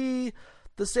to see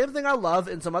the same thing I love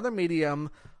in some other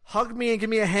medium hug me and give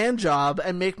me a hand job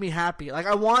and make me happy. Like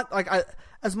I want,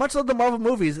 as much as the Marvel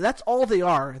movies, that's all they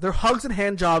are. They're hugs and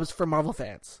hand jobs for Marvel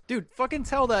fans. Dude, fucking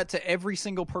tell that to every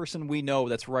single person we know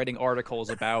that's writing articles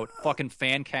about fucking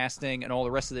fan casting and all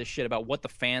the rest of this shit about what the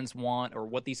fans want or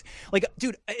what these... Like,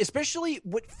 dude, especially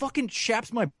what fucking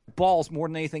chaps my balls more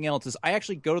than anything else is I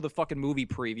actually go to the fucking movie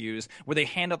previews where they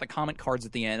hand out the comment cards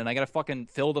at the end and I gotta fucking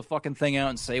fill the fucking thing out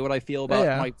and say what I feel about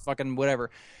my fucking whatever.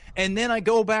 And then I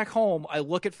go back home, I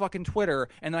look at fucking Twitter,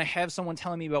 and I have someone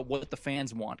telling me about what the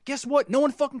fans want. Guess what? No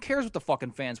one fucking cares what the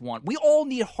fucking fans want. We all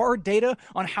need hard data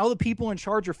on how the people in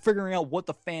charge are figuring out what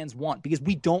the fans want, because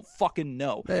we don't fucking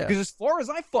know. Yeah. Because as far as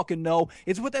I fucking know,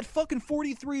 it's what that fucking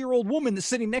 43-year-old woman that's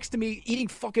sitting next to me eating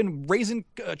fucking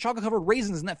chocolate-covered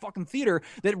raisins in that fucking theater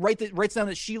that writes down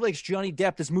that she likes Johnny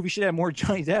Depp. This movie should have more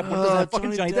Johnny Depp. What doesn't have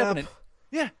fucking Johnny Depp in it?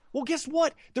 Yeah. Well, guess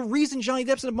what? The reason Johnny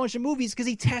Depp's in a bunch of movies is because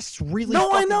he tests really fucking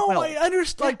well. No, I know. I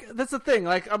understand. Like, that's the thing.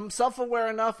 Like, I'm self-aware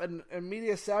enough and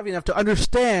media savvy enough to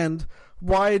understand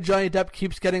why Johnny Depp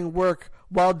keeps getting work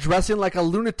while dressing like a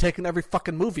lunatic in every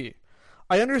fucking movie.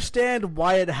 I understand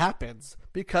why it happens,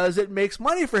 because it makes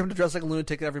money for him to dress like a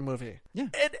lunatic in every movie. Yeah.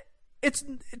 It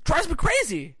drives me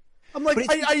crazy. I'm like,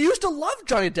 I used to love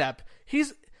Johnny Depp.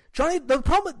 The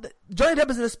problem with Johnny Depp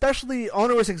is an especially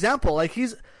onerous example. Like,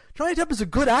 Johnny Depp is a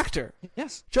good actor.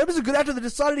 Yes. Johnny Depp is a good actor that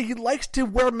decided he likes to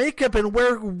wear makeup and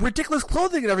wear ridiculous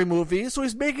clothing in every movie, so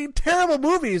he's making terrible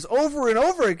movies over and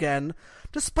over again,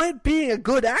 despite being a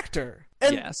good actor.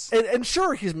 And, yes. And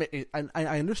sure,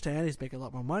 I understand he's making a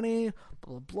lot more money,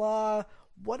 blah, blah, blah,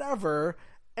 whatever,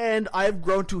 and I've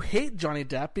grown to hate Johnny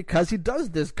Depp because he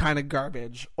does this kind of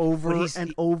garbage over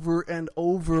and over and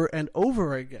over and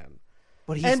over again.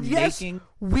 But yes,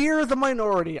 we're the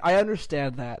minority. I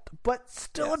understand that, but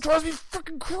still, it drives me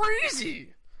fucking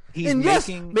crazy.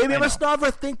 Maybe I'm a snob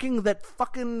for thinking that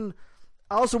fucking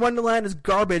Alice in Wonderland is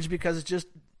garbage because it's just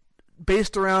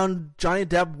based around Johnny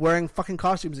Depp wearing fucking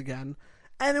costumes again.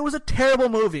 And it was a terrible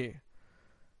movie.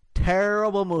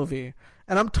 Terrible movie.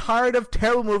 And I'm tired of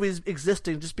terrible movies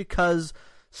existing just because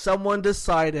someone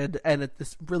decided, and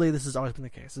this has always been the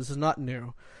case. This is not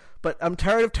new. But I'm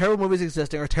tired of terrible movies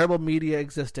existing or terrible media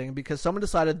existing because someone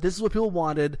decided this is what people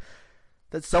wanted,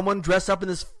 that someone dress up in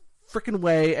this freaking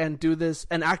way and do this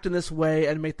and act in this way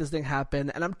and make this thing happen.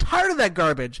 And I'm tired of that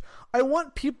garbage. I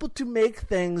want people to make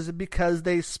things because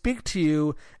they speak to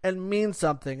you and mean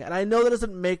something. And I know that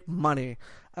doesn't make money.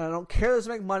 And I don't care if it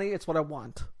doesn't make money. It's what I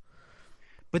want.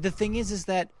 But the thing is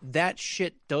that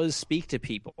shit does speak to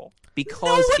people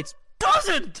because no, it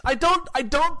doesn't. I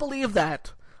don't believe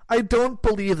that. I don't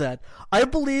believe that. I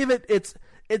believe it's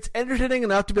entertaining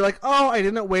enough to be like, oh, I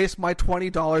didn't waste my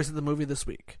 $20 at the movie this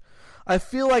week. I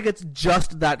feel like it's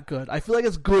just that good. I feel like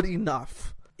it's good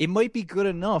enough. It might be good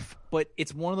enough, but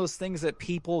it's one of those things that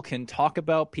people can talk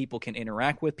about, people can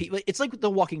interact with. People. It's like The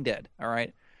Walking Dead, all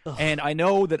right? Ugh. And I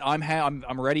know that I'm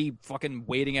already fucking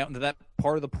wading out into that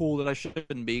part of the pool that I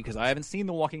shouldn't be because I haven't seen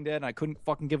The Walking Dead and I couldn't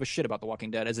fucking give a shit about The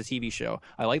Walking Dead as a TV show.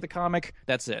 I like the comic.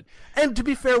 That's it. And to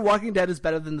be fair, Walking Dead is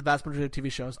better than the vast majority of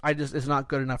TV shows. It's not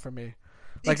good enough for me.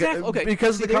 Like, exactly. Okay.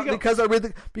 Because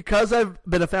I've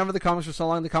been a fan of the comics for so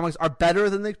long. The comics are better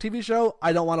than the TV show.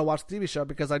 I don't want to watch the TV show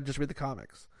because I just read the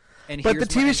comics. But the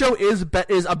TV show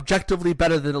is objectively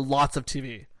better than lots of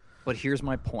TV. But here's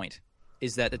my point.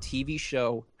 Is that the TV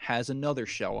show has another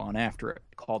show on after it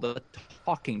called The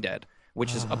Talking Dead,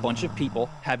 which is a bunch of people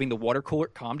having the water cooler...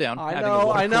 Calm down. I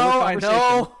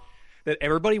know. That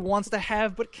everybody wants to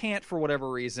have but can't for whatever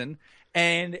reason.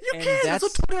 And you can't. That's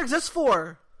what Twitter exists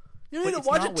for. You need to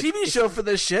watch a TV show for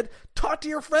this shit, talk to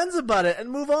your friends about it, and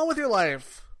move on with your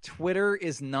life. Twitter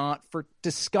is not for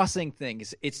discussing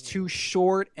things. It's too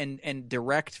short and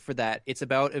direct for that. It's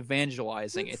about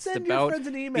evangelizing. It's send about your friends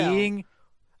an email. being...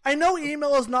 I know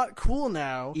email is not cool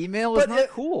now. Email is not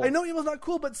cool. I know email is not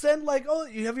cool, but send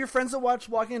you have your friends that watch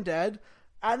Walking Dead,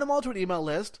 add them all to an email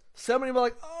list. Send them an email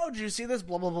like, oh, did you see this?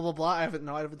 Blah blah blah blah blah. I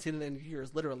haven't seen it in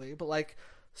years, literally. But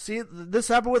see, this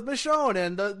happened with Michonne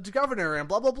and the governor and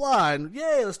blah blah blah, and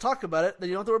yay, let's talk about it. Then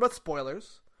you don't have to worry about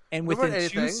spoilers. And within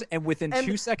 2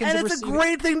 seconds, and it's a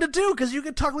great thing to do because you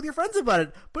can talk with your friends about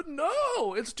it. But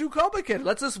no, it's too complicated.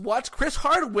 Let's just watch Chris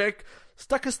Hardwick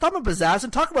stuck his thumb up his ass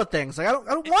and talk about things. I don't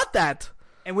want that.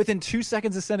 And within 2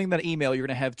 seconds of sending that email, you're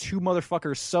going to have two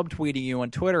motherfuckers subtweeting you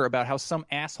on Twitter about how some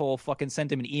asshole fucking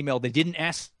sent him an email they didn't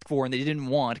ask for and they didn't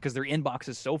want because their inbox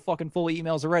is so fucking full of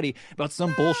emails already about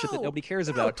some bullshit that nobody cares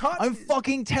about. I'm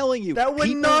fucking telling you. That would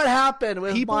not happen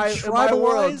with in my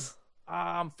world.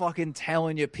 I'm fucking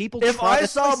telling you. People. If I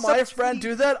saw my friend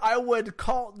do that, I would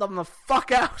call them the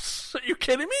fuck out. Are you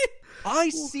kidding me? I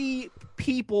see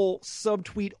people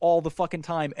subtweet all the fucking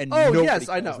time, and nobody calls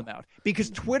them out because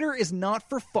Twitter is not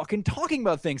for fucking talking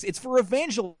about things. It's for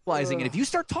evangelizing. And if you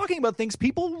start talking about things,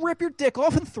 people rip your dick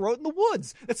off and throw it in the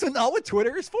woods. That's not what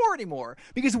Twitter is for anymore.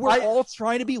 Because we're all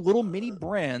trying to be little mini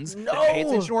brands that pay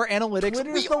attention to our analytics.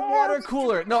 Twitter's the water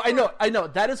cooler. No, I know.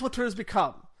 That is what Twitter's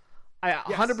become. I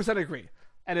 100% agree.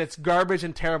 And it's garbage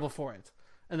and terrible for it.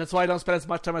 And that's why I don't spend as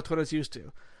much time on Twitter as I used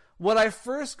to. When I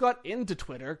first got into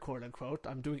Twitter, quote unquote,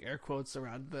 I'm doing air quotes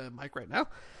around the mic right now.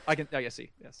 I see.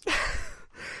 Yes.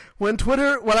 When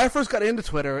I first got into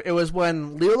Twitter, it was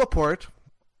when Leo Laporte,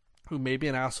 who may be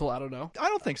an asshole, I don't know. I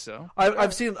don't think so.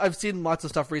 I've seen lots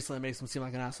of stuff recently that makes him seem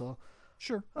like an asshole.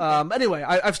 Sure. Anyway,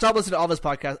 I've stopped listening to all of his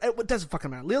podcasts. It doesn't fucking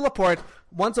matter. Leo Laporte,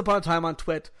 once upon a time on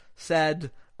Twit,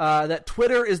 said that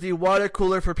Twitter is the water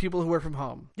cooler for people who work from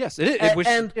home. Yes, it is.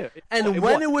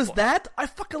 When it was that, I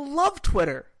fucking love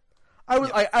Twitter.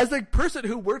 As a person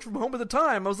who worked from home at the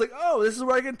time, I was like, oh, this is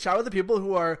where I can chat with the people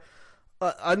who are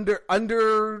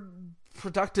under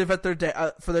productive at their day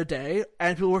for their day,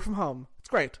 and people work from home. It's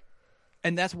great.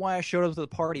 And that's why I showed up to the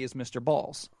party as Mr.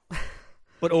 Balls.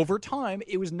 But over time,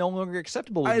 it was no longer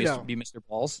acceptable to be Mr.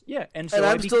 Balls. Yeah, and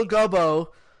I'm still Gobo,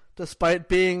 despite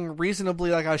being reasonably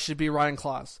like I should be Ryan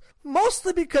Claus.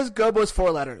 Mostly because Gobo is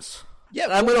 4 letters. Yeah,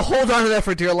 I'm going to hold on to that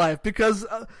for dear life because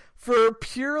for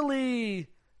purely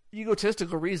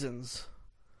egotistical reasons,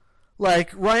 like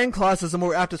Ryan Claus is a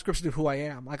more apt description of who I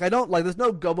am. Like I don't like. There's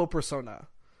no Gobo persona.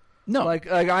 No,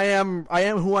 like I am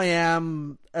who I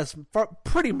am as far,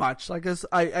 pretty much. Like as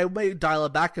I may dial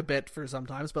it back a bit for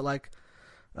sometimes, but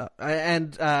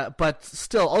but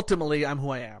still, ultimately, I'm who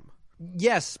I am.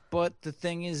 Yes, but the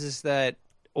thing is that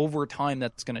over time,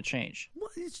 that's going to change. Well,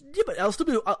 yeah, but I'll still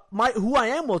be who I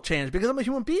am will change because I'm a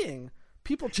human being.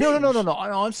 People change. No.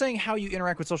 I'm saying how you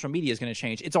interact with social media is going to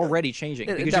change. It's already changing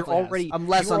because you're already. I'm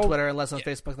less on Twitter and less on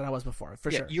Facebook than I was before.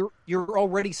 For sure. You're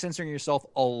already censoring yourself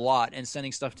a lot and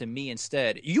sending stuff to me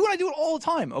instead. You and I do it all the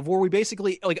time. Of where we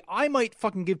basically I might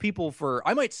fucking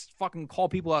call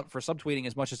people out for subtweeting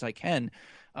as much as I can,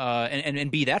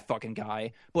 and be that fucking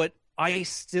guy. But I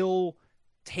still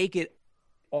take it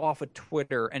off of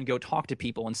Twitter and go talk to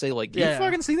people and say like, you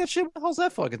fucking see that shit? What the hell's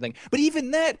that fucking thing? But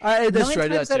even that,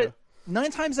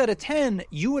 nine times out of 10,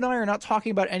 you and I are not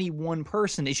talking about any one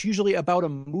person. It's usually about a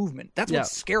movement. That's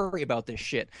what's scary about this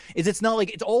shit. Is it's not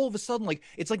like it's all of a sudden like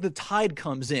it's like the tide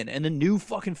comes in and the new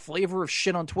fucking flavor of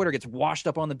shit on Twitter gets washed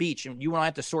up on the beach, and you and I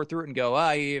have to sort through it and go,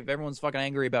 everyone's fucking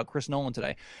angry about Chris Nolan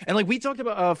today. And like we talked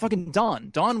about fucking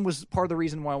Don. Don was part of the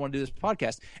reason why I want to do this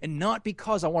podcast, and not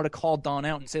because I want to call Don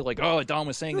out and say like, oh, Don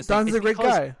was saying this. Don's a great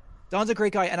guy. Don's a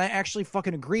great guy, and I actually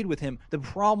fucking agreed with him. The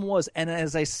problem was, and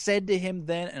as I said to him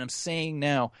then, and I'm saying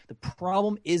now, the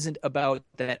problem isn't about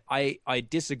that I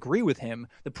disagree with him.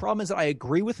 The problem is that I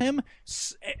agree with him,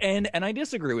 and I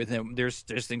disagree with him. There's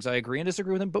things I agree and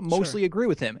disagree with him, but mostly agree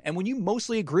with him. And when you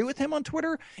mostly agree with him on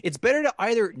Twitter, it's better to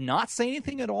either not say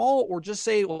anything at all or just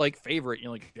say, like, favorite,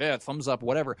 like, yeah, thumbs up,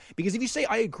 whatever. Because if you say,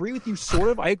 I agree with you, sort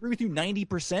of, I agree with you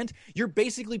 90%, you're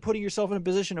basically putting yourself in a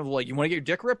position of, like, you want to get your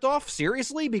dick ripped off?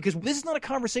 Seriously? Because this is not a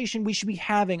conversation we should be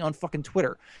having on fucking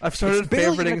Twitter. I've started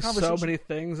favoriting so many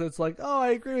things. It's like, oh, I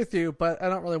agree with you, but I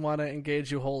don't really want to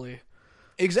engage you wholly.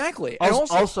 Exactly.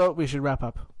 Also, we should wrap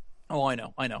up. Oh, I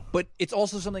know. But it's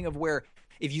also something of where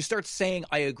if you start saying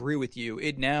I agree with you,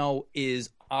 it now is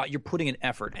you're putting an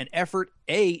effort. And effort,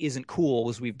 isn't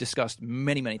cool, as we've discussed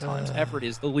many, many times. Effort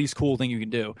is the least cool thing you can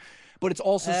do. But it's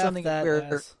also something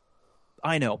where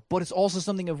I know, but it's also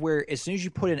something of where as soon as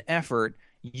you put in effort,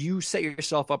 you set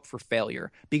yourself up for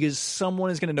failure because someone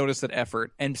is going to notice that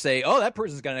effort and say, oh, that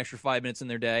person's got an extra 5 minutes in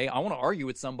their day. I want to argue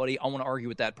with somebody. I want to argue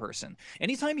with that person.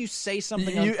 Anytime you say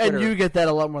something on Twitter, and you get that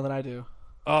a lot more than I do.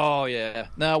 Oh yeah.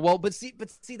 No, well, but see,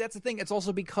 that's the thing. It's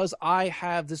also because I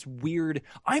have this weird.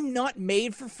 I'm not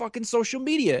made for fucking social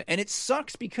media, and it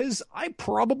sucks because I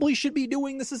probably should be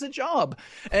doing this as a job.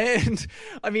 And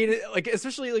I mean, like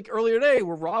especially like earlier today,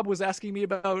 where Rob was asking me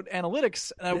about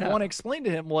analytics, and I want to explain to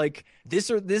him like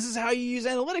this is how you use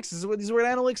analytics. This is what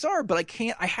analytics are. But I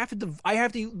can't. I have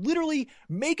to literally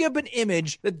make up an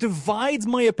image that divides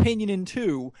my opinion in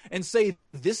two and say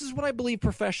this is what I believe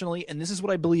professionally, and this is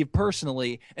what I believe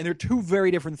personally. And they're two very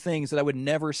different things that I would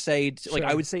never say. Like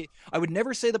I would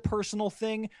never say the personal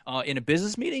thing in a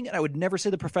business meeting, and I would never say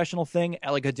the professional thing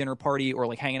at like a dinner party or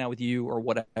like hanging out with you or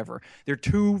whatever. They're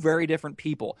two very different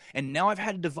people. And now I've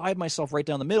had to divide myself right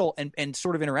down the middle and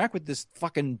sort of interact with this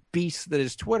fucking beast that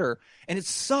is Twitter. And it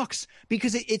sucks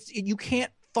because you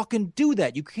can't fucking do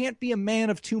that. You can't be a man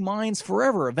of two minds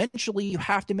forever. Eventually you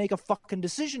have to make a fucking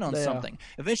decision on something.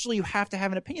 Eventually you have to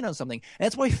have an opinion on something. And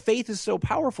that's why faith is so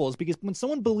powerful, is because when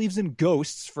someone believes in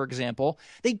ghosts, for example,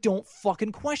 they don't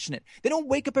fucking question it. They don't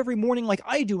wake up every morning like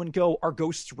I do and go, are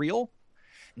ghosts real?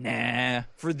 Nah,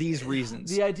 for these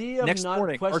reasons. The idea of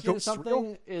not questioning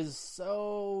something is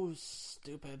so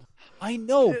stupid. I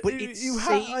know, but it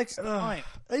saves time.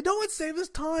 I know it saves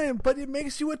time, but it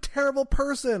makes you a terrible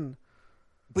person.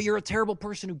 But you're a terrible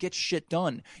person who gets shit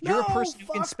done. You're a person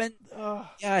who can spend.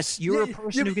 Yes, you're a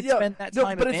person who can spend that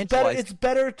time evangelizing. It's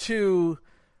better to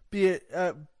be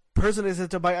a person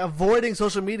by avoiding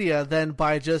social media than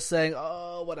by just saying,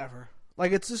 "Oh, whatever."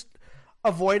 Like it's just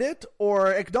avoid it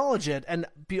or acknowledge it and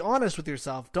be honest with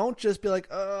yourself. Don't just be like,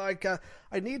 "Oh,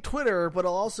 I need Twitter," but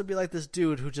I'll also be like this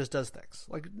dude who just does things.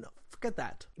 Like, no. Forget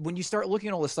that. When you start looking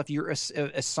at all this stuff, you're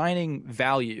assigning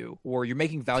value, or you're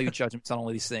making value judgments on all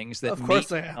of these things. That of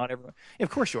course I am. Not everyone. Of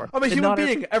course you are. I'm a human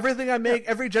being. Everything I make,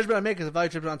 every judgment I make is a value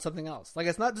judgment on something else. Like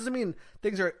doesn't mean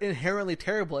things are inherently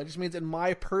terrible. It just means in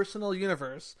my personal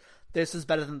universe, this is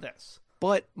better than this.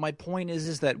 But my point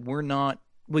is that we're not.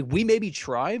 Like, we may be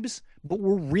tribes, but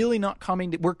we're really not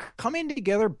coming. We're coming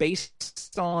together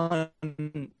based on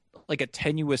like a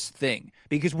tenuous thing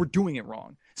because we're doing it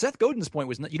wrong. Seth Godin's point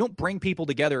was you don't bring people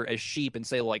together as sheep and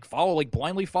say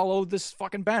blindly follow this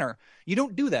fucking banner. You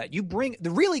don't do that. You bring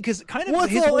because kind of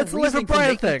it's the Life of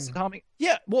Brian thing.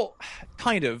 Yeah, well,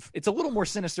 kind of. It's a little more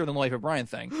sinister than the Life of Brian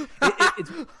thing.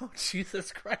 Oh,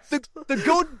 Jesus Christ. The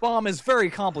Godin bomb is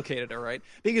very complicated, all right?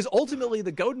 Because ultimately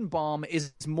the Godin bomb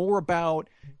is more about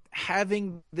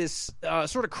having this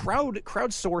sort of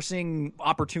crowdsourcing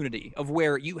opportunity of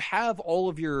where you have all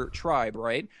of your tribe,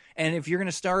 right? And if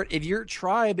your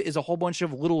tribe is a whole bunch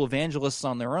of little evangelists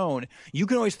on their own, you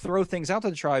can always throw things out to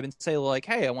the tribe and say like,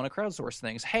 hey, I want to crowdsource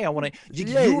things. Hey, I want to.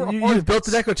 You built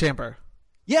an echo chamber.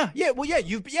 Yeah, well,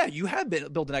 you have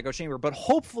built an echo chamber, but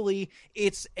hopefully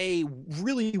it's a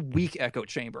really weak echo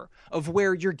chamber of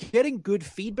where you're getting good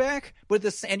feedback, but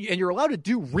and you're allowed to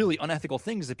do really unethical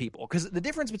things to people. Because the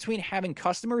difference between having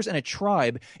customers and a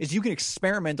tribe is you can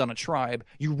experiment on a tribe.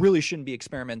 You really shouldn't be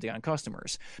experimenting on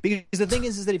customers. Because the thing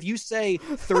is that if you say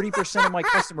 30% of my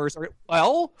customers are,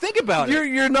 well, think about it.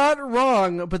 You're not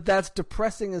wrong, but that's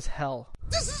depressing as hell.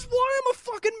 This is why I'm a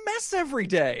fucking mess every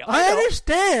day. I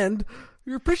understand.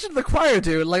 You're preaching to the choir,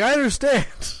 dude. Like, I understand.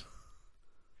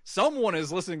 Someone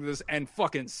is listening to this and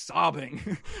fucking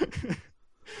sobbing.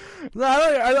 No,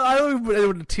 I don't even put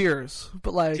anyone to tears,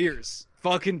 but like tears,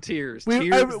 fucking tears. We've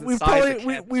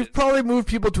probably moved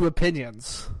people to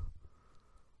opinions,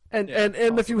 and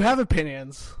if you have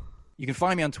opinions, you can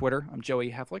find me on Twitter. I'm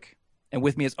Joey Heflick, and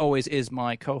with me as always is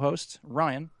my co-host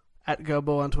Ryan at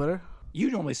Gobo on Twitter.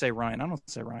 You normally say Ryan. I don't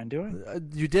say Ryan, do I?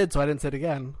 You did, so I didn't say it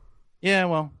again. Yeah,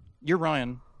 well. You're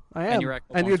Ryan. I am.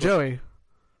 And you're Joey.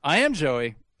 I am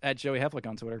Joey. At Joey Heflick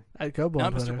on Twitter. At Gobo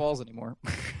on Twitter. Not Mr. Balls anymore.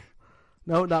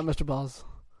 No, not Mr. Balls.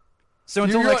 So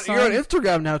until next time... You're on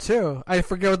Instagram now, too. I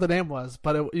forget what the name was,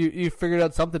 but you figured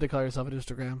out something to call yourself on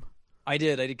Instagram. I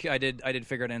did figure out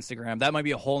Instagram. That might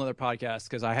be a whole other podcast,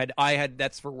 because I had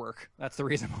that's for work. That's the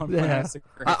reason I'm on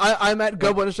Instagram. I'm at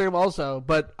Gobo on Instagram also,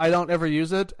 but I don't ever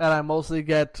use it, and I mostly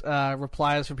get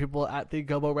replies from people at the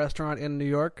Gobo restaurant in New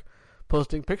York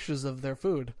posting pictures of their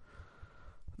food.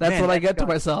 That's what I get to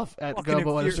myself at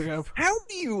Gobo on Instagram. How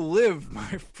do you live,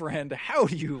 my friend? How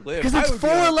do you live? Because it's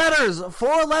 4 letters.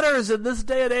 4 letters in this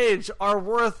day and age are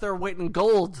worth their weight in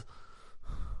gold.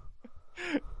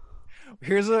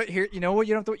 You know what?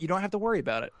 You don't have to worry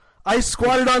about it. I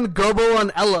squatted on Gobo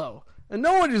on Elo, and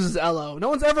no one uses Elo. No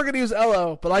one's ever going to use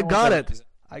Elo, but I got it.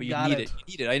 I got it.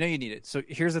 You need it. I know you need it. So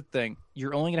here's the thing: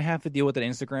 you're only going to have to deal with that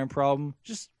Instagram problem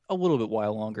just a little bit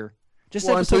while longer.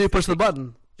 Until you push the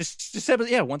button.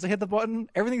 Once I hit the button,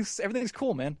 everything's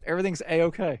cool, man. Everything's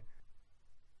A-okay.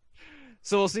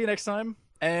 So we'll see you next time,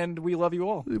 and we love you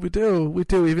all. We do,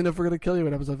 even if we're going to kill you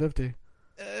in episode 50.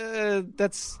 We're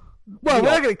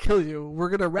not going to kill you. We're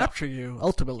going to rapture you,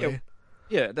 ultimately.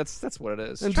 Yeah, that's what it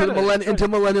is. Into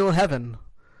millennial heaven.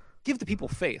 Give the people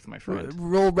faith, my friend.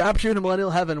 We'll rapture you into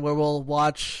millennial heaven, where we'll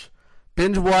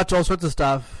binge watch all sorts of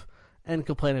stuff, and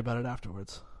complain about it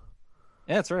afterwards.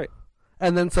 Yeah, that's right.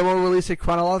 And then someone will release a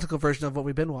chronological version of what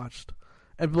we've been watched.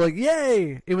 And be like,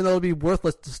 yay! Even though it'll be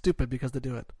worthless and stupid because they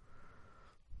do it.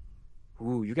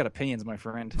 Ooh, you got opinions, my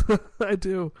friend. I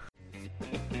do.